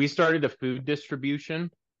 So we started a food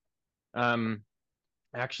distribution.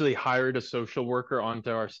 Actually hired a social worker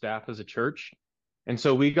onto our staff as a church. And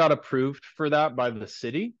so we got approved for that by the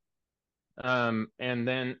city. And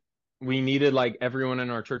then we needed like everyone in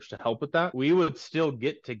our church to help with that. We would still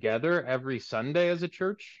get together every Sunday as a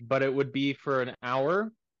church, but it would be for an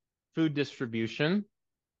hour food distribution.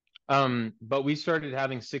 But we started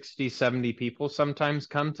having 60, 70 people sometimes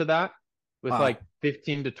come to that with Wow. like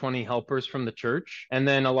 15 to 20 helpers from the church. And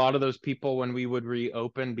then a lot of those people, when we would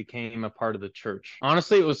reopen, became a part of the church.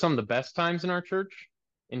 Honestly, it was some of the best times in our church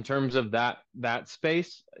in terms of that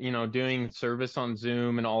space. You know, doing service on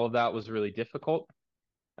Zoom and all of that was really difficult.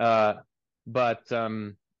 And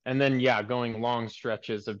then yeah, going long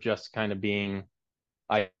stretches of just kind of being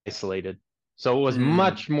isolated. So it was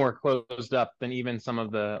much more closed up than even some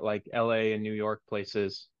of the like LA and New York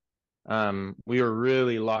places. We were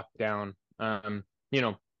really locked down. You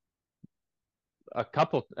know,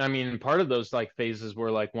 I mean, part of those like phases were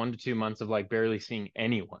like 1 to 2 months of like barely seeing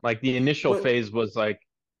anyone. Like the initial What? phase was like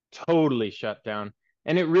totally shut down.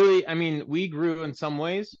 And it really, I mean, we grew in some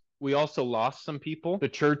ways. We also lost some people. The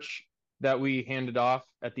church that we handed off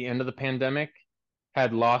at the end of the pandemic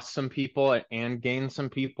had lost some people and gained some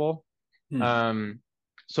people.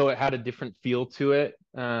 So it had a different feel to it.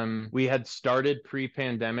 We had started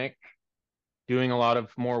pre-pandemic doing a lot of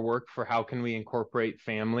more work for how can we incorporate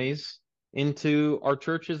families into our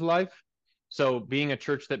church's life. So being a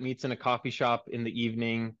church that meets in a coffee shop in the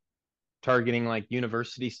evening, targeting like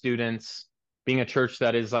university students, being a church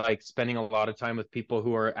that is like spending a lot of time with people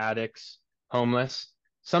who are addicts, homeless.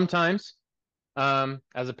 Sometimes,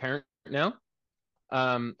 as a parent now,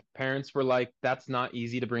 parents were like, that's not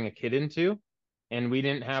easy to bring a kid into. And we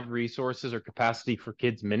didn't have resources or capacity for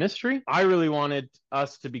kids ministry. I really wanted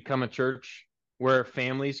us to become a church where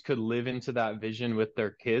families could live into that vision with their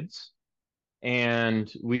kids.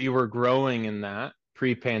 And we were growing in that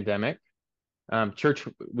pre-pandemic. Church,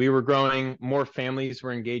 we were growing, more families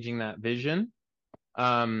were engaging that vision.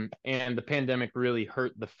 And the pandemic really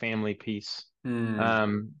hurt the family piece.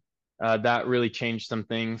 That really changed some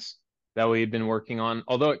things that we had been working on.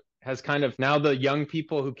 Although it has kind of, now the young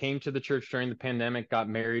people who came to the church during the pandemic got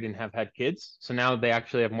married and have had kids. So now they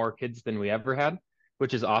actually have more kids than we ever had,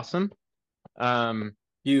 which is awesome.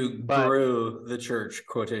 You But grew the church,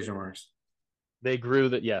 quotation marks. they grew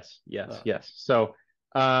that. Yes. So,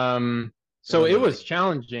 Well, it literally. was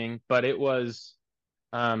challenging, but it was,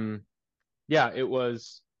 yeah, it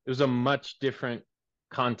was a much different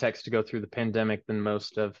context to go through the pandemic than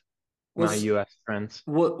most of my Was US friends.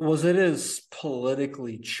 was it as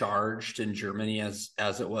politically charged in Germany as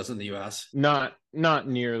it was in the US? Not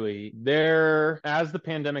nearly. There, as the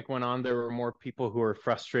pandemic went on, there were more people who were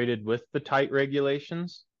frustrated with the tight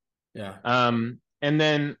regulations. Yeah. And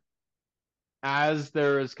then as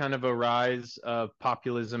there is kind of a rise of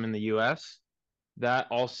populism in the US, that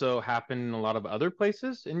also happened in a lot of other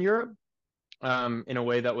places in Europe, in a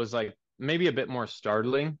way that was like maybe a bit more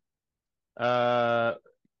startling.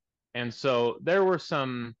 And so there were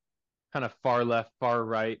some kind of far left, far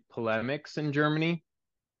right polemics in Germany,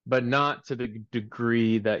 but not to the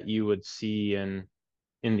degree that you would see in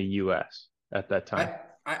the US at that time.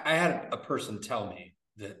 I had a person tell me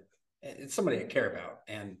that it's somebody I care about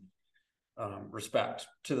and respect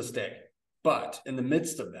to this day. But in the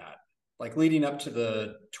midst of that, like leading up to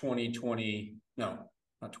the 2020, no,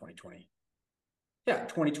 not 2020. Yeah,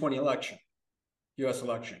 2020 election, US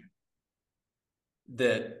election,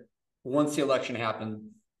 that once the election happened,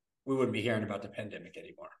 we wouldn't be hearing about the pandemic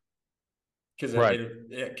anymore. because Right.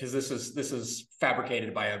 this is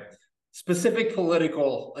fabricated by a specific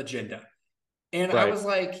political agenda. And I Right. was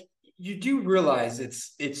like, you do realize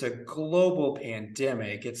it's a global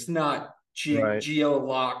pandemic. It's not Right.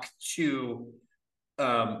 geo-locked to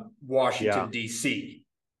Yeah. Washington D.C.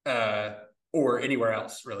 Uh, or anywhere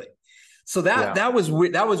else, really. So that Yeah. that was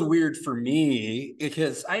weird for me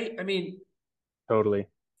because I mean Totally.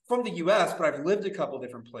 from the US, but I've lived a couple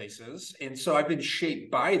different places. And so I've been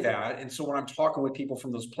shaped by that. And so when I'm talking with people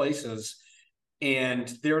from those places and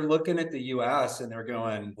they're looking at the US and they're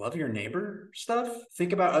going, love your neighbor stuff.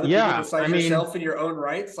 Think about other people Yeah. I besides mean, yourself and your own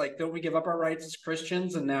rights. Like, don't we give up our rights as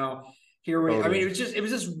Christians? And now here we, I mean, totally. it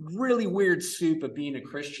was just really weird soup of being a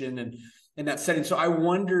Christian and in that setting. So I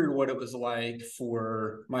wondered what it was like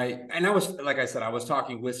for and I was, like I said, I was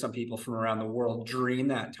talking with some people from around the world during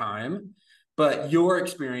that time. But your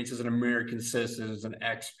experience as an American citizen, as an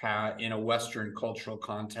expat in a Western cultural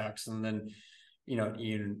context, and then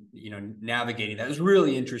navigating that is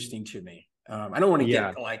really interesting to me. I don't want to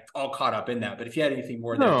Yeah. get like all caught up in that, but if you had anything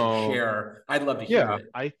more there to No. share, I'd love to hear Yeah. it.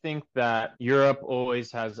 I think that Europe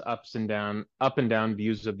always has up and down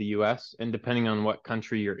views of the US, and depending on what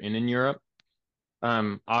country you're in Europe.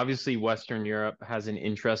 Obviously, Western Europe has an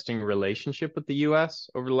interesting relationship with the US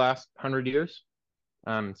over the last 100 years,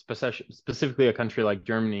 specifically a country like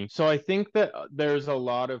Germany. So I think that there's a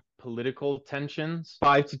lot of political tensions.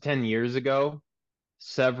 5 to 10 years ago,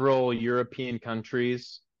 several European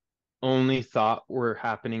countries only thought were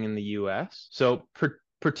happening in the US. So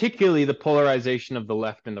particularly the polarization of the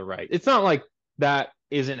left and the right. It's not like that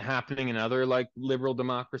isn't happening in other like liberal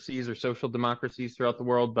democracies or social democracies throughout the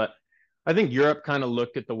world, but I think Europe kind of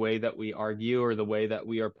looked at the way that we argue or the way that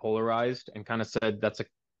we are polarized and kind of said it's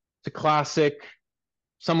a classic,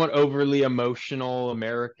 somewhat overly emotional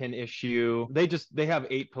American issue. They have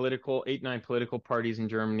nine political parties in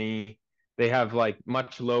Germany. They have like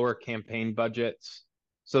much lower campaign budgets.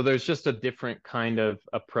 So there's just a different kind of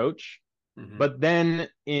approach. Mm-hmm. But then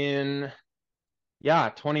in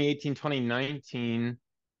 2018, 2019,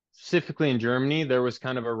 specifically in Germany, there was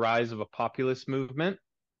kind of a rise of a populist movement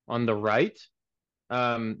on the right,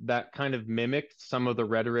 that kind of mimicked some of the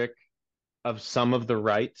rhetoric of some of the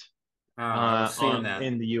right I was seeing that.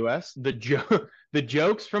 in the US. The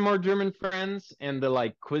jokes from our German friends and the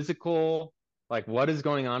like quizzical, like what is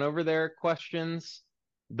going on over there questions,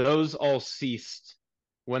 those all ceased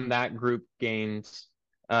when that group gained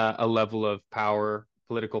a level of power,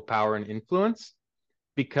 political power and influence.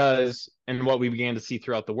 And what we began to see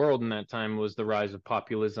throughout the world in that time was the rise of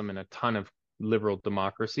populism in a ton of liberal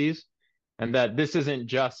democracies, and that this isn't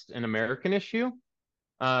just an American issue.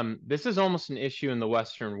 This is almost an issue in the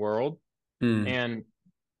Western world. Mm. And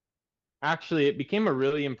actually, it became a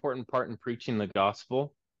really important part in preaching the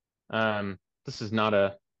gospel. This is not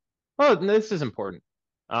a, oh, no, this is important.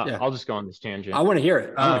 Yeah, I'll just go on this I tangent. want to hear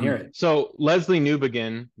it. I want to hear it. So Leslie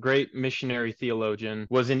Newbigin, great missionary theologian,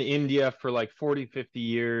 was in India for like 40, 50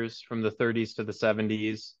 years from the 30s to the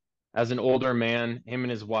 70s. As an older man, him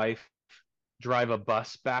and his wife drive a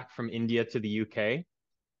bus back from India to the UK.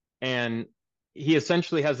 And he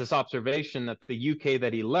essentially has this observation that the UK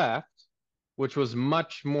that he left, which was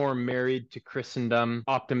much more married to Christendom,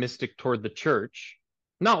 optimistic toward the church,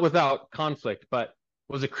 not without conflict, but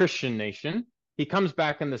was a Christian nation. He comes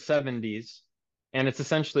back in the 70s, and it's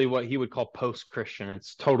essentially what he would call post-Christian.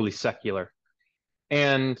 It's totally secular.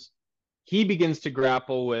 And he begins to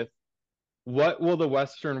grapple with what will the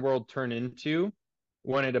Western world turn into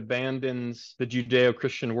when it abandons the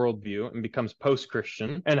Judeo-Christian worldview and becomes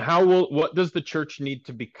post-Christian? And what does the church need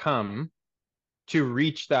to become to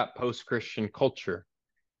reach that post-Christian culture?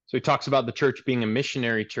 So he talks about the church being a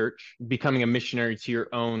missionary church, becoming a missionary to your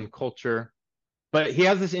own culture. But he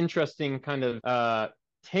has this interesting kind of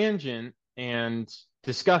tangent and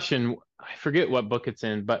discussion. I forget what book it's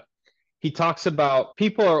in, but he talks about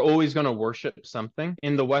people are always going to worship something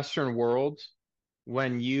in the Western world.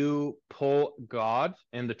 When you pull God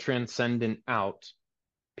and the transcendent out,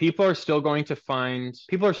 people are still going to find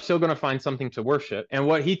something to worship. And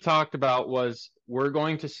what he talked about was we're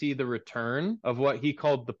going to see the return of what he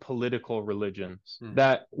called the political religions.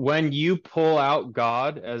 That when you pull out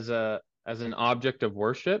God as an object of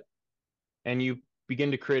worship and you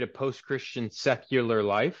begin to create a post-Christian secular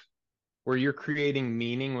life where you're creating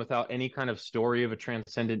meaning without any kind of story of a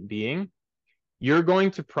transcendent being, you're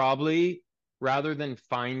going to probably, rather than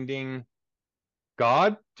finding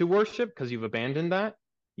God to worship because you've abandoned that,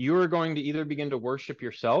 you are going to either begin to worship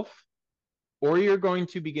yourself or you're going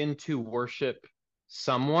to begin to worship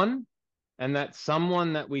someone. And that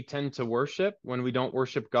someone that we tend to worship when we don't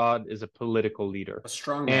worship God is a political leader A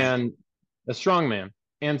strong man. and a strong man.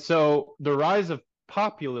 And so the rise of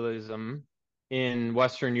populism in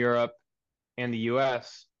Western Europe and the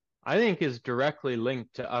US, I think is directly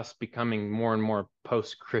linked to us becoming more and more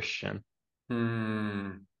post-Christian,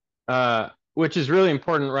 Hmm. which is really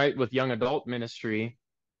important, right, with young adult ministry.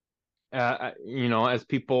 As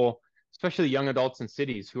people, especially young adults in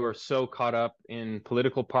cities who are so caught up in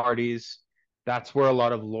political parties, that's where a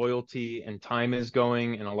lot of loyalty and time is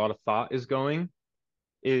going and a lot of thought is going,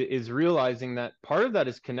 is realizing that part of that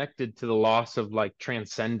is connected to the loss of like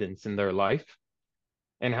transcendence in their life.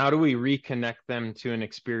 And how do we reconnect them to an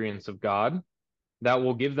experience of God that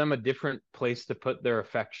will give them a different place to put their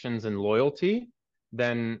affections and loyalty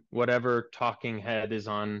than whatever talking head is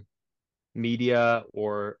on media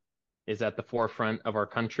or is at the forefront of our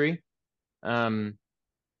country. Um,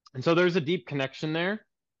 and so there's a deep connection there.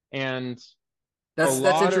 And a That's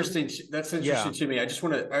lot of, interesting. That's yeah, interesting to me. I just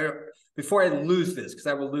want to, before I lose this, because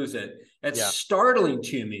I will lose it. It's yeah, startling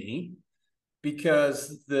to me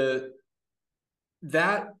because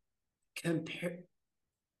that compare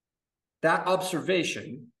that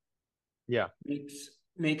observation yeah,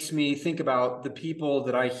 makes me think about the people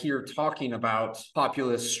that I hear talking about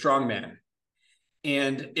populist strongman.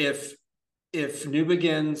 And if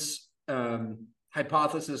Newbegin's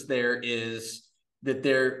hypothesis there is that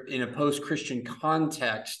there in a post-Christian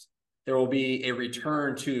context, there will be a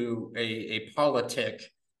return to a politic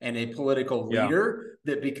and a political yeah, leader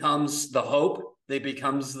that becomes the hope, that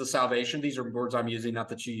becomes the salvation. These are words I'm using, not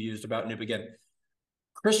that you used about Newbegin.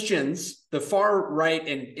 Christians, the far right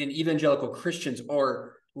and evangelical Christians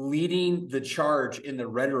are leading the charge in the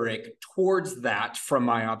rhetoric towards that from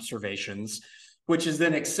my observations, which is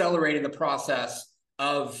then accelerating the process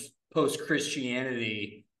of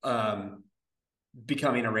post-Christianity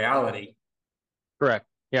becoming a reality. correct.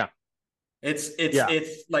 Yeah, yeah.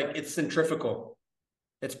 It's like it's centrifugal.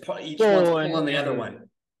 It's each one's Well, pulling the other and one.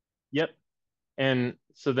 yep. And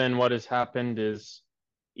so then what has happened is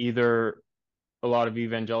either a lot of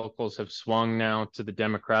evangelicals have swung now to the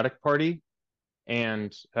Democratic Party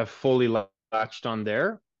and have fully latched on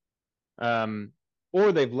there, um,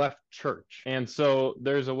 or they've left church. And so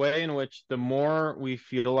there's a way in which the more we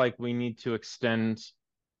feel like we need to extend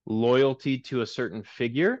loyalty to a certain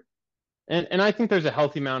figure, and I think there's a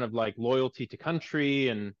healthy amount of like loyalty to country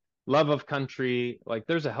and love of country. Like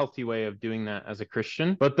there's a healthy way of doing that as a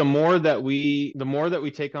Christian. But the more that we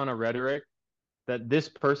take on a rhetoric that this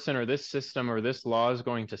person or this system or this law is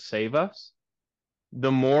going to save us,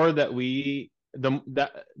 the more that we the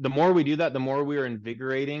more we do that, the more we are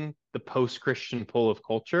invigorating the post-Christian pull of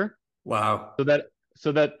culture. Wow.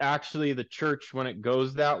 So that actually the church, when it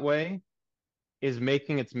goes that way, is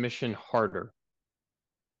making its mission harder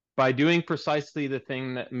by doing precisely the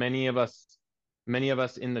thing that many of us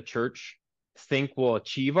in the church think will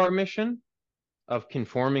achieve our mission of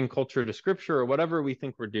conforming culture to scripture or whatever we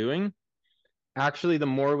think we're doing. Actually, the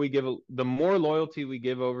more loyalty we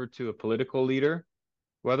give over to a political leader,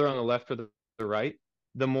 whether on the left or the right,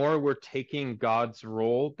 the more we're taking God's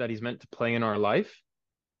role that he's meant to play in our life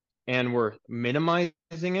and we're minimizing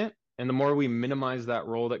it. And the more we minimize that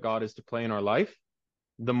role that God is to play in our life,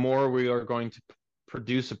 the more we are going to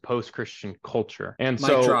produce a post-Christian culture. And Mic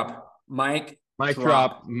so, drop. Mic mic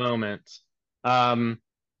drop drop. moment. Um,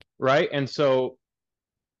 right. And so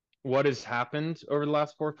what has happened over the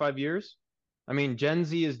last 4 or 5 years? I mean, Gen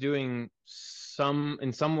Z is doing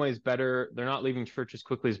in some ways better. They're not leaving church as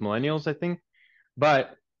quickly as millennials, I think.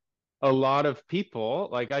 But a lot of people,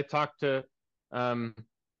 like um,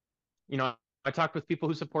 I talked with people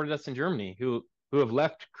who supported us in Germany who have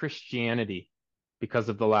left Christianity because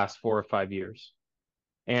of the last 4 or 5 years.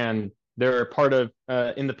 And they're part of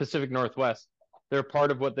in the Pacific Northwest, they're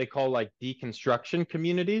part of what they call like deconstruction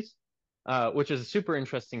communities, which is a super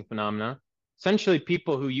interesting phenomena. Essentially,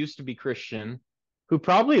 people who used to be Christian, who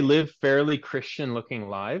probably live fairly Christian looking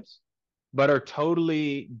lives, but are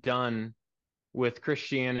totally done with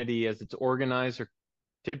Christianity as it's organized or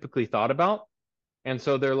typically thought about. And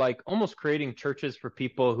so they're like almost creating churches for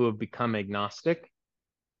people who have become agnostic.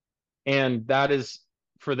 And that is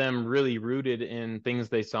for them really rooted in things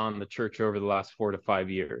they saw in the church over the last 4 to 5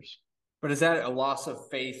 years. But is that a loss of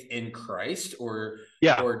faith in Christ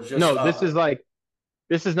Yeah. or just No, this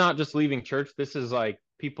is not just leaving church. This is like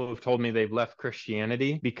people who've told me they've left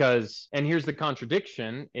Christianity because, and here's the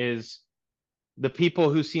contradiction, is the people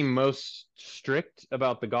who seem most strict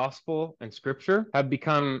about the gospel and scripture have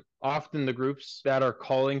become often the groups that are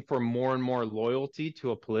calling for more and more loyalty to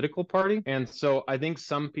a political party. And so I think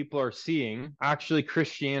some people are seeing actually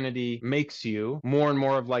Christianity makes you more and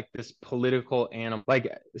more of like this political animal,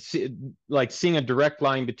 like seeing a direct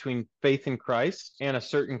line between faith in Christ and a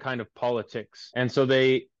certain kind of politics. And so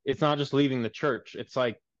it's not just leaving the church. It's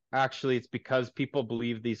like, actually, it's because people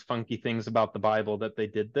believe these funky things about the Bible that they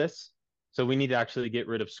did this. So we need to actually get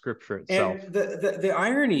rid of scripture itself. And the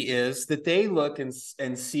irony is that they look and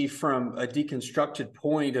see from a deconstructed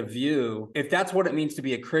point of view, if that's what it means to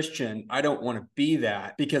be a Christian, I don't want to be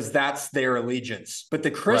that, because that's their allegiance. But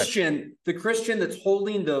the Christian that's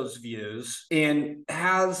holding those views and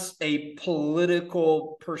has a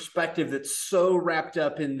political perspective that's so wrapped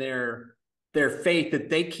up in their faith that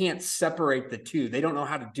they can't separate the two. They don't know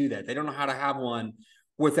how to do that. They don't know how to have one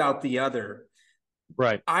without the other.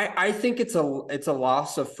 Right. I think it's a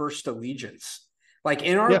loss of first allegiance. Like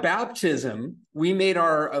in our baptism, we made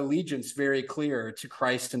our allegiance very clear to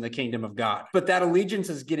Christ and the kingdom of God. But that allegiance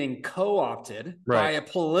is getting co-opted by a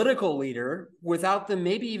political leader without them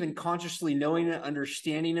maybe even consciously knowing it,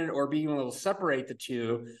 understanding it, or being able to separate the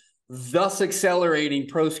two, thus accelerating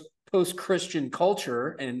post-Christian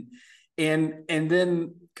culture and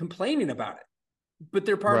then complaining about it. But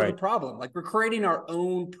they're part of the problem. Like we're creating our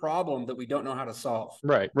own problem that we don't know how to solve.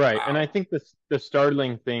 Right. Wow. And I think the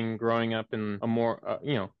startling thing growing up in a more,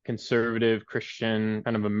 conservative Christian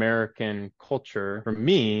kind of American culture for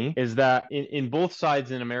me is that in both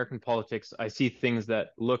sides in American politics, I see things that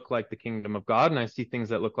look like the kingdom of God and I see things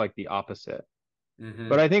that look like the opposite. Mm-hmm.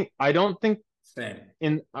 But I don't think Same.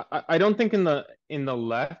 I don't think in the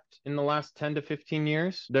left in the last 10 to 15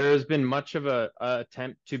 years there has been much of a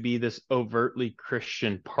attempt to be this overtly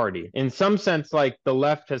Christian party. In some sense, like the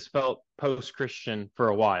left has felt post-Christian for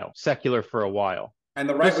a while, secular for a while. And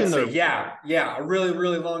the right would say, a really,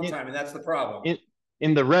 really long time, and that's the problem.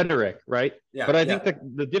 In the rhetoric, right? Yeah. But I think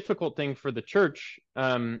the difficult thing for the church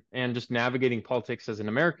and just navigating politics as an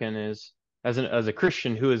American is as a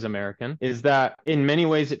Christian who is American, is that in many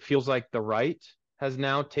ways it feels like the right has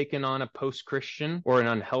now taken on a post-Christian or an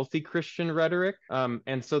unhealthy Christian rhetoric.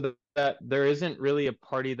 And so that there isn't really a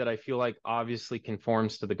party that I feel like obviously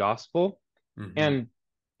conforms to the gospel. Mm-hmm. And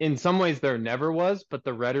in some ways there never was, but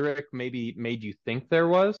the rhetoric maybe made you think there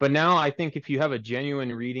was. But now I think if you have a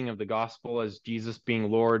genuine reading of the gospel as Jesus being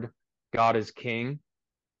Lord, God is King,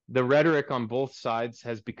 the rhetoric on both sides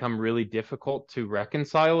has become really difficult to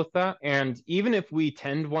reconcile with that. And even if we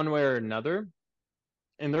tend one way or another,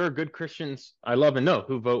 and there are good Christians I love and know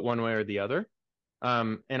who vote one way or the other,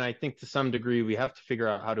 and I think to some degree we have to figure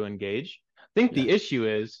out how to engage. I think the issue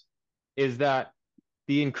is that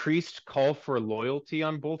the increased call for loyalty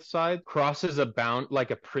on both sides crosses a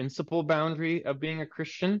principle boundary of being a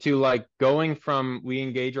Christian to like going from we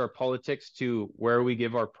engage our politics to where we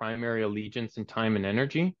give our primary allegiance and time and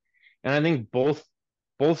energy. And I think both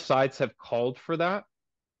sides have called for that.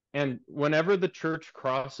 And whenever the church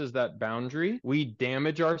crosses that boundary, we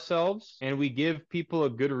damage ourselves and we give people a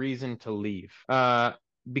good reason to leave.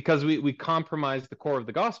 Because we compromise the core of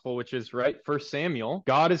the gospel, which is right. 1 Samuel,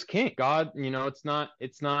 God is king. God,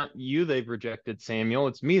 it's not you they've rejected, Samuel.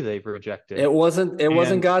 It's me they've rejected. It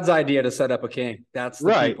wasn't God's idea to set up a king. That's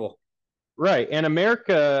the people. Right. And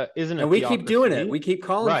America isn't a theocracy. We keep doing it. We keep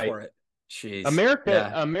calling for it. Jeez.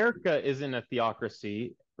 America isn't a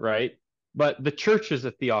theocracy, right? But the church is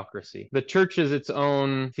a theocracy. The church is its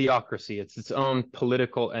own theocracy. It's its own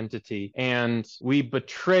political entity. And we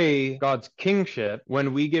betray God's kingship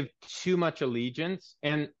when we give too much allegiance.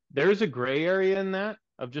 And there's a gray area in that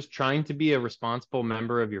of just trying to be a responsible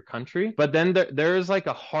member of your country. But then there is like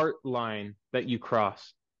a heart line that you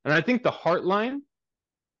cross. And I think the heart line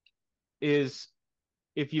is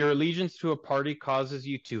if your allegiance to a party causes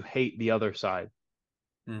you to hate the other side.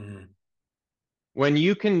 Mm-hmm. When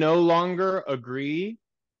you can no longer agree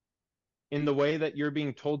in the way that you're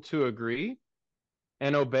being told to agree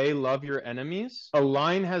and love your enemies, a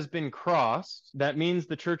line has been crossed. That means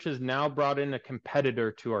the church has now brought in a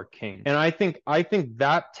competitor to our king. And I think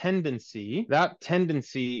that tendency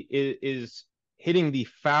is hitting the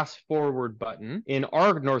fast forward button in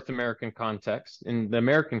our North American context, in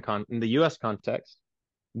the US context.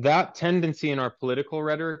 That tendency in our political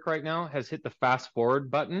rhetoric right now has hit the fast forward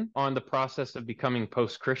button on the process of becoming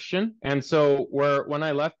post-Christian. And so when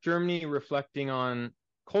I left Germany reflecting on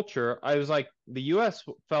culture, I was like, the US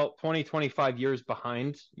felt 25 years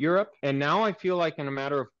behind Europe. And now I feel like in a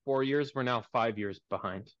matter of 4 years, we're now 5 years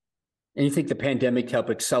behind. And you think the pandemic helped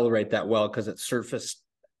accelerate that because it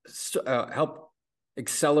helped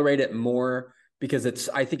accelerate it more because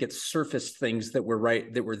I think it's surfaced things that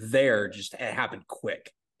were there, just it happened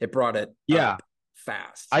quick. It brought it Yeah. up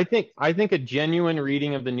fast. I think a genuine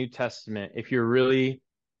reading of the New Testament, if you're really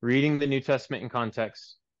reading the New Testament in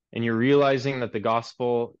context and you're realizing that the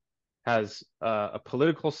gospel has a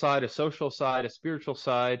political side, a social side, a spiritual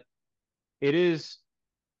side, it is,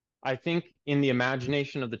 I think, in the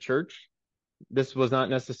imagination of the church, this was not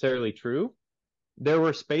necessarily true. There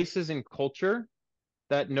were spaces in culture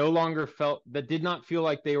that did not feel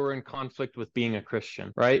like they were in conflict with being a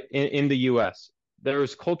Christian, right? In the US, there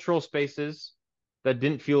was cultural spaces that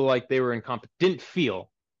didn't feel like they were didn't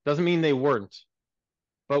feel, doesn't mean they weren't.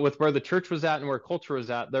 But with where the church was at and where culture was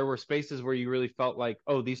at, there were spaces where you really felt like,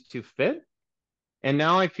 oh, these two fit. And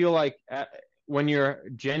now I feel like when you're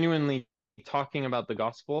genuinely talking about the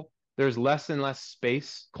gospel, there's less and less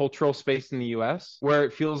space, cultural space in the US, where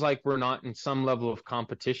it feels like we're not in some level of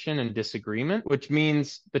competition and disagreement, which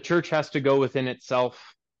means the church has to go within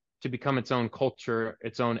itself to become its own culture,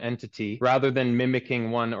 its own entity, rather than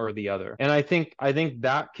mimicking one or the other. And I think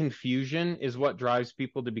that confusion is what drives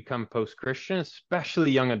people to become post-Christian,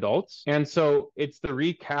 especially young adults. And so it's the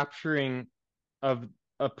recapturing of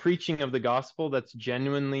a preaching of the gospel that's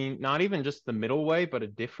genuinely not even just the middle way, but a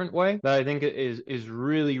different way that I think is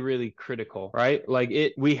really, really critical, right? Like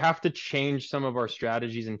we have to change some of our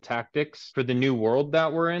strategies and tactics for the new world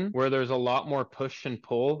that we're in, where there's a lot more push and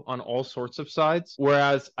pull on all sorts of sides.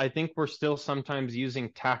 Whereas I think we're still sometimes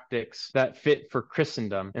using tactics that fit for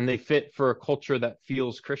Christendom and they fit for a culture that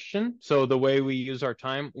feels Christian. So the way we use our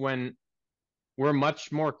time, when we're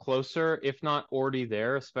much more closer, if not already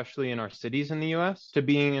there, especially in our cities in the US, to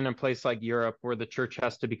being in a place like Europe where the church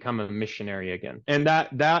has to become a missionary again. And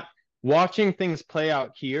that watching things play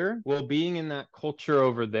out here while being in that culture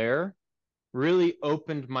over there really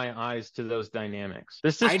opened my eyes to those dynamics.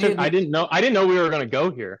 This I just took didn't I didn't know we were going to go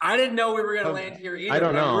here. I didn't know we were going to land here I either,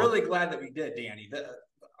 don't but I'm know. really glad that we did, Danny.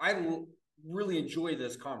 I really enjoy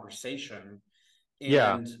this conversation.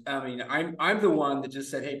 Yeah. And I mean, I'm the one that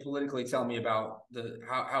just said, "Hey, politically, tell me about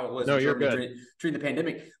how it was No, in you're Germany good. during the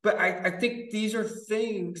pandemic." But I think these are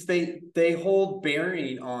things they hold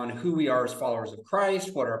bearing on who we are as followers of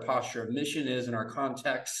Christ, what our posture of mission is in our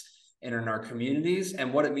context and in our communities,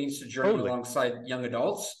 and what it means to journey Totally. alongside young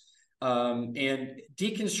adults. And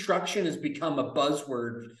deconstruction has become a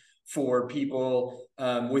buzzword for people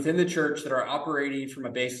within the church that are operating from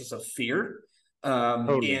a basis of fear.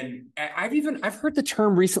 Totally. And I've heard the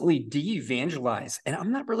term recently, de-evangelize, and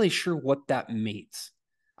I'm not really sure what that means.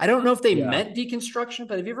 I don't know if they Yeah. meant deconstruction,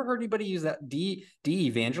 but have you ever heard anybody use that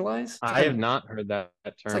de-evangelize? I have not heard that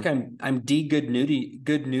It's like term. I'm good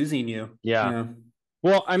newsing you. Yeah. Yeah.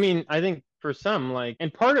 Well, I mean, I think for some, like,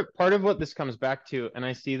 and part of what this comes back to, and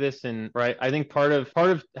I see this in, right, I think part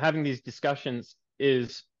of having these discussions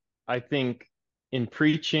is, I think, in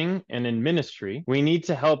preaching and in ministry, we need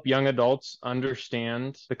to help young adults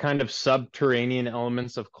understand the kind of subterranean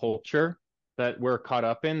elements of culture that we're caught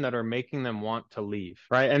up in that are making them want to leave,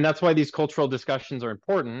 right? And that's why these cultural discussions are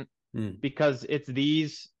important, because it's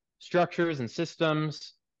these structures and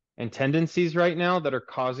systems and tendencies right now that are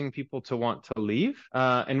causing people to want to leave.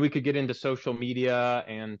 And we could get into social media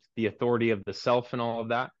and the authority of the self and all of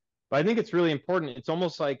that. But I think it's really important. It's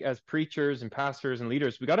almost like as preachers and pastors and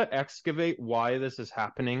leaders, we got to excavate why this is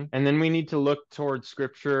happening. And then we need to look toward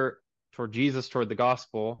scripture, toward Jesus, toward the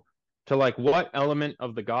gospel, to like what element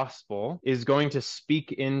of the gospel is going to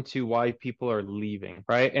speak into why people are leaving,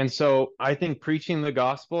 right? And so I think preaching the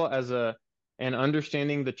gospel and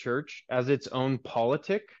understanding the church as its own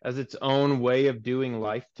politic, as its own way of doing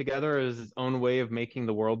life together, as its own way of making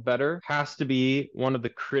the world better, has to be one of the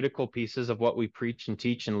critical pieces of what we preach and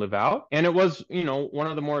teach and live out. And it was, one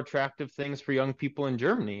of the more attractive things for young people in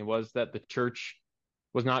Germany was that the church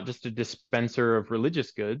was not just a dispenser of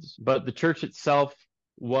religious goods, but the church itself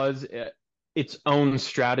was its own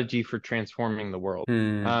strategy for transforming the world.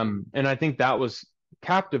 And I think that was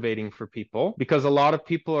captivating for people because a lot of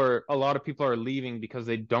people are leaving because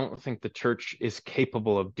they don't think the church is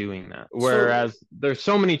capable of doing that. So Whereas there's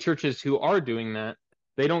so many churches who are doing that,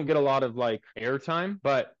 they don't get a lot of like airtime,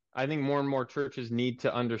 but I think more and more churches need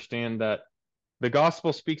to understand that the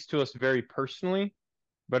gospel speaks to us very personally,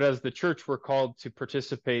 but as the church, we're called to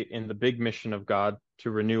participate in the big mission of God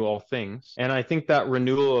to renew all things. And I think that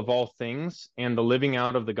renewal of all things and the living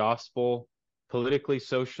out of the gospel politically,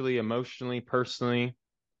 socially, emotionally, personally,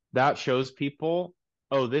 that shows people,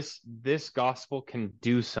 oh, this gospel can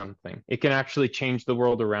do something. It can actually change the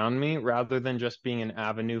world around me rather than just being an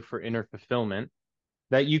avenue for inner fulfillment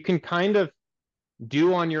that you can kind of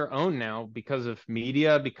do on your own now because of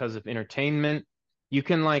media, because of entertainment. You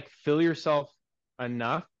can like fill yourself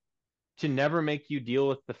enough to never make you deal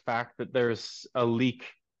with the fact that there's a leak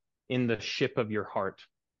in the ship of your heart.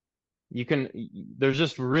 There's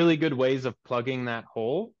just really good ways of plugging that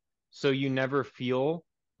hole so you never feel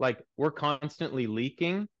like we're constantly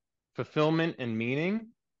leaking fulfillment and meaning,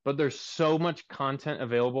 but there's so much content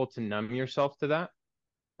available to numb yourself to that.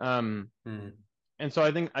 And so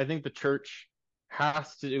I think the church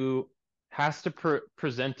has to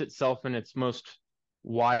present itself in its most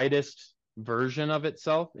widest version of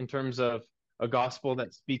itself in terms of a gospel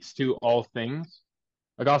that speaks to all things,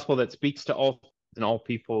 a gospel that speaks to all and all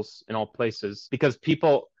peoples in all places, because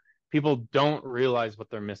people don't realize what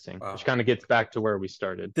they're missing, which kind of gets back to where we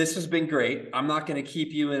started. This has been great. I'm not going to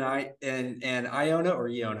keep you in Iona or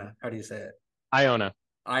Iona. How do you say it? Iona.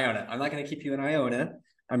 Iona. I'm not going to keep you in Iona.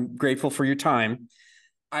 I'm grateful for your time.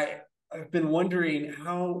 I've been wondering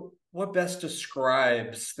what best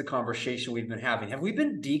describes the conversation we've been having. Have we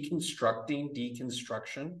been deconstructing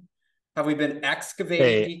deconstruction? Have we been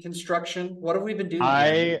excavating deconstruction? What have we been doing?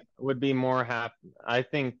 I would be more happy. I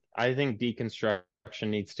think deconstruction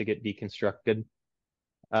needs to get deconstructed.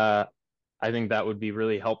 I think that would be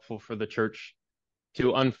really helpful for the church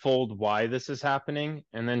to unfold why this is happening,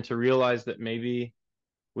 and then to realize that maybe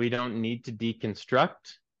we don't need to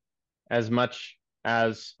deconstruct as much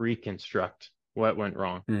as reconstruct what went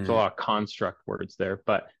wrong. There's a lot of construct words there,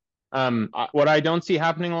 but what I don't see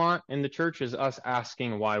happening a lot in the church is us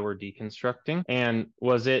asking why we're deconstructing. And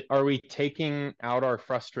are we taking out our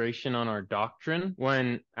frustration on our doctrine,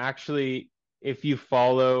 when actually, if you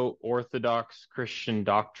follow Orthodox Christian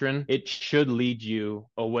doctrine, it should lead you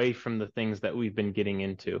away from the things that we've been getting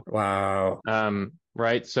into. Wow.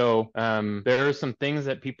 Right. So there are some things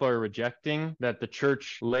that people are rejecting that the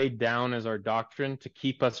church laid down as our doctrine to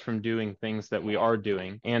keep us from doing things that we are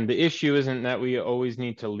doing. And the issue isn't that we always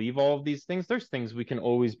need to leave all of these things. There's things we can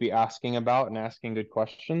always be asking about and asking good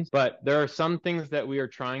questions. But there are some things that we are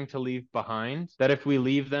trying to leave behind, that if we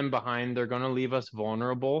leave them behind, they're going to leave us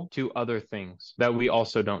vulnerable to other things that we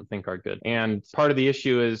also don't think are good. And part of the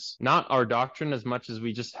issue is not our doctrine as much as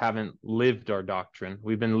we just haven't lived our doctrine.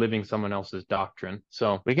 We've been living someone else's doctrine.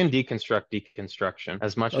 So we can deconstruct deconstruction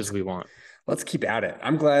as much as we want. Let's keep at it.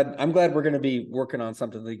 I'm glad we're going to be working on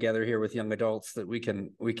something together here with young adults that we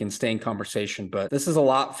can stay in conversation. But this is a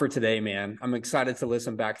lot for today, man. I'm excited to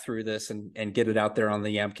listen back through this and get it out there on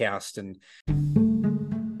the Yamcast. And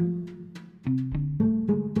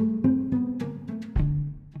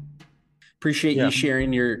appreciate you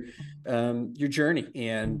sharing your journey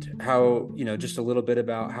and how, just a little bit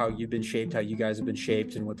about how you've been shaped, how you guys have been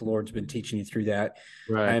shaped, and what the Lord's been teaching you through that.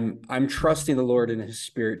 Right. I'm trusting the Lord and His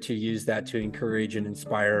Spirit to use that to encourage and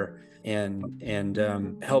inspire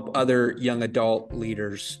and help other young adult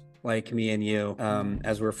leaders like me and you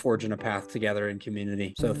as we're forging a path together in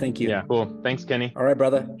community. So thank you. Yeah, cool. Thanks, Kenny. All right,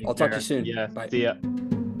 brother. I'll talk to you soon. Yeah. Bye. See ya.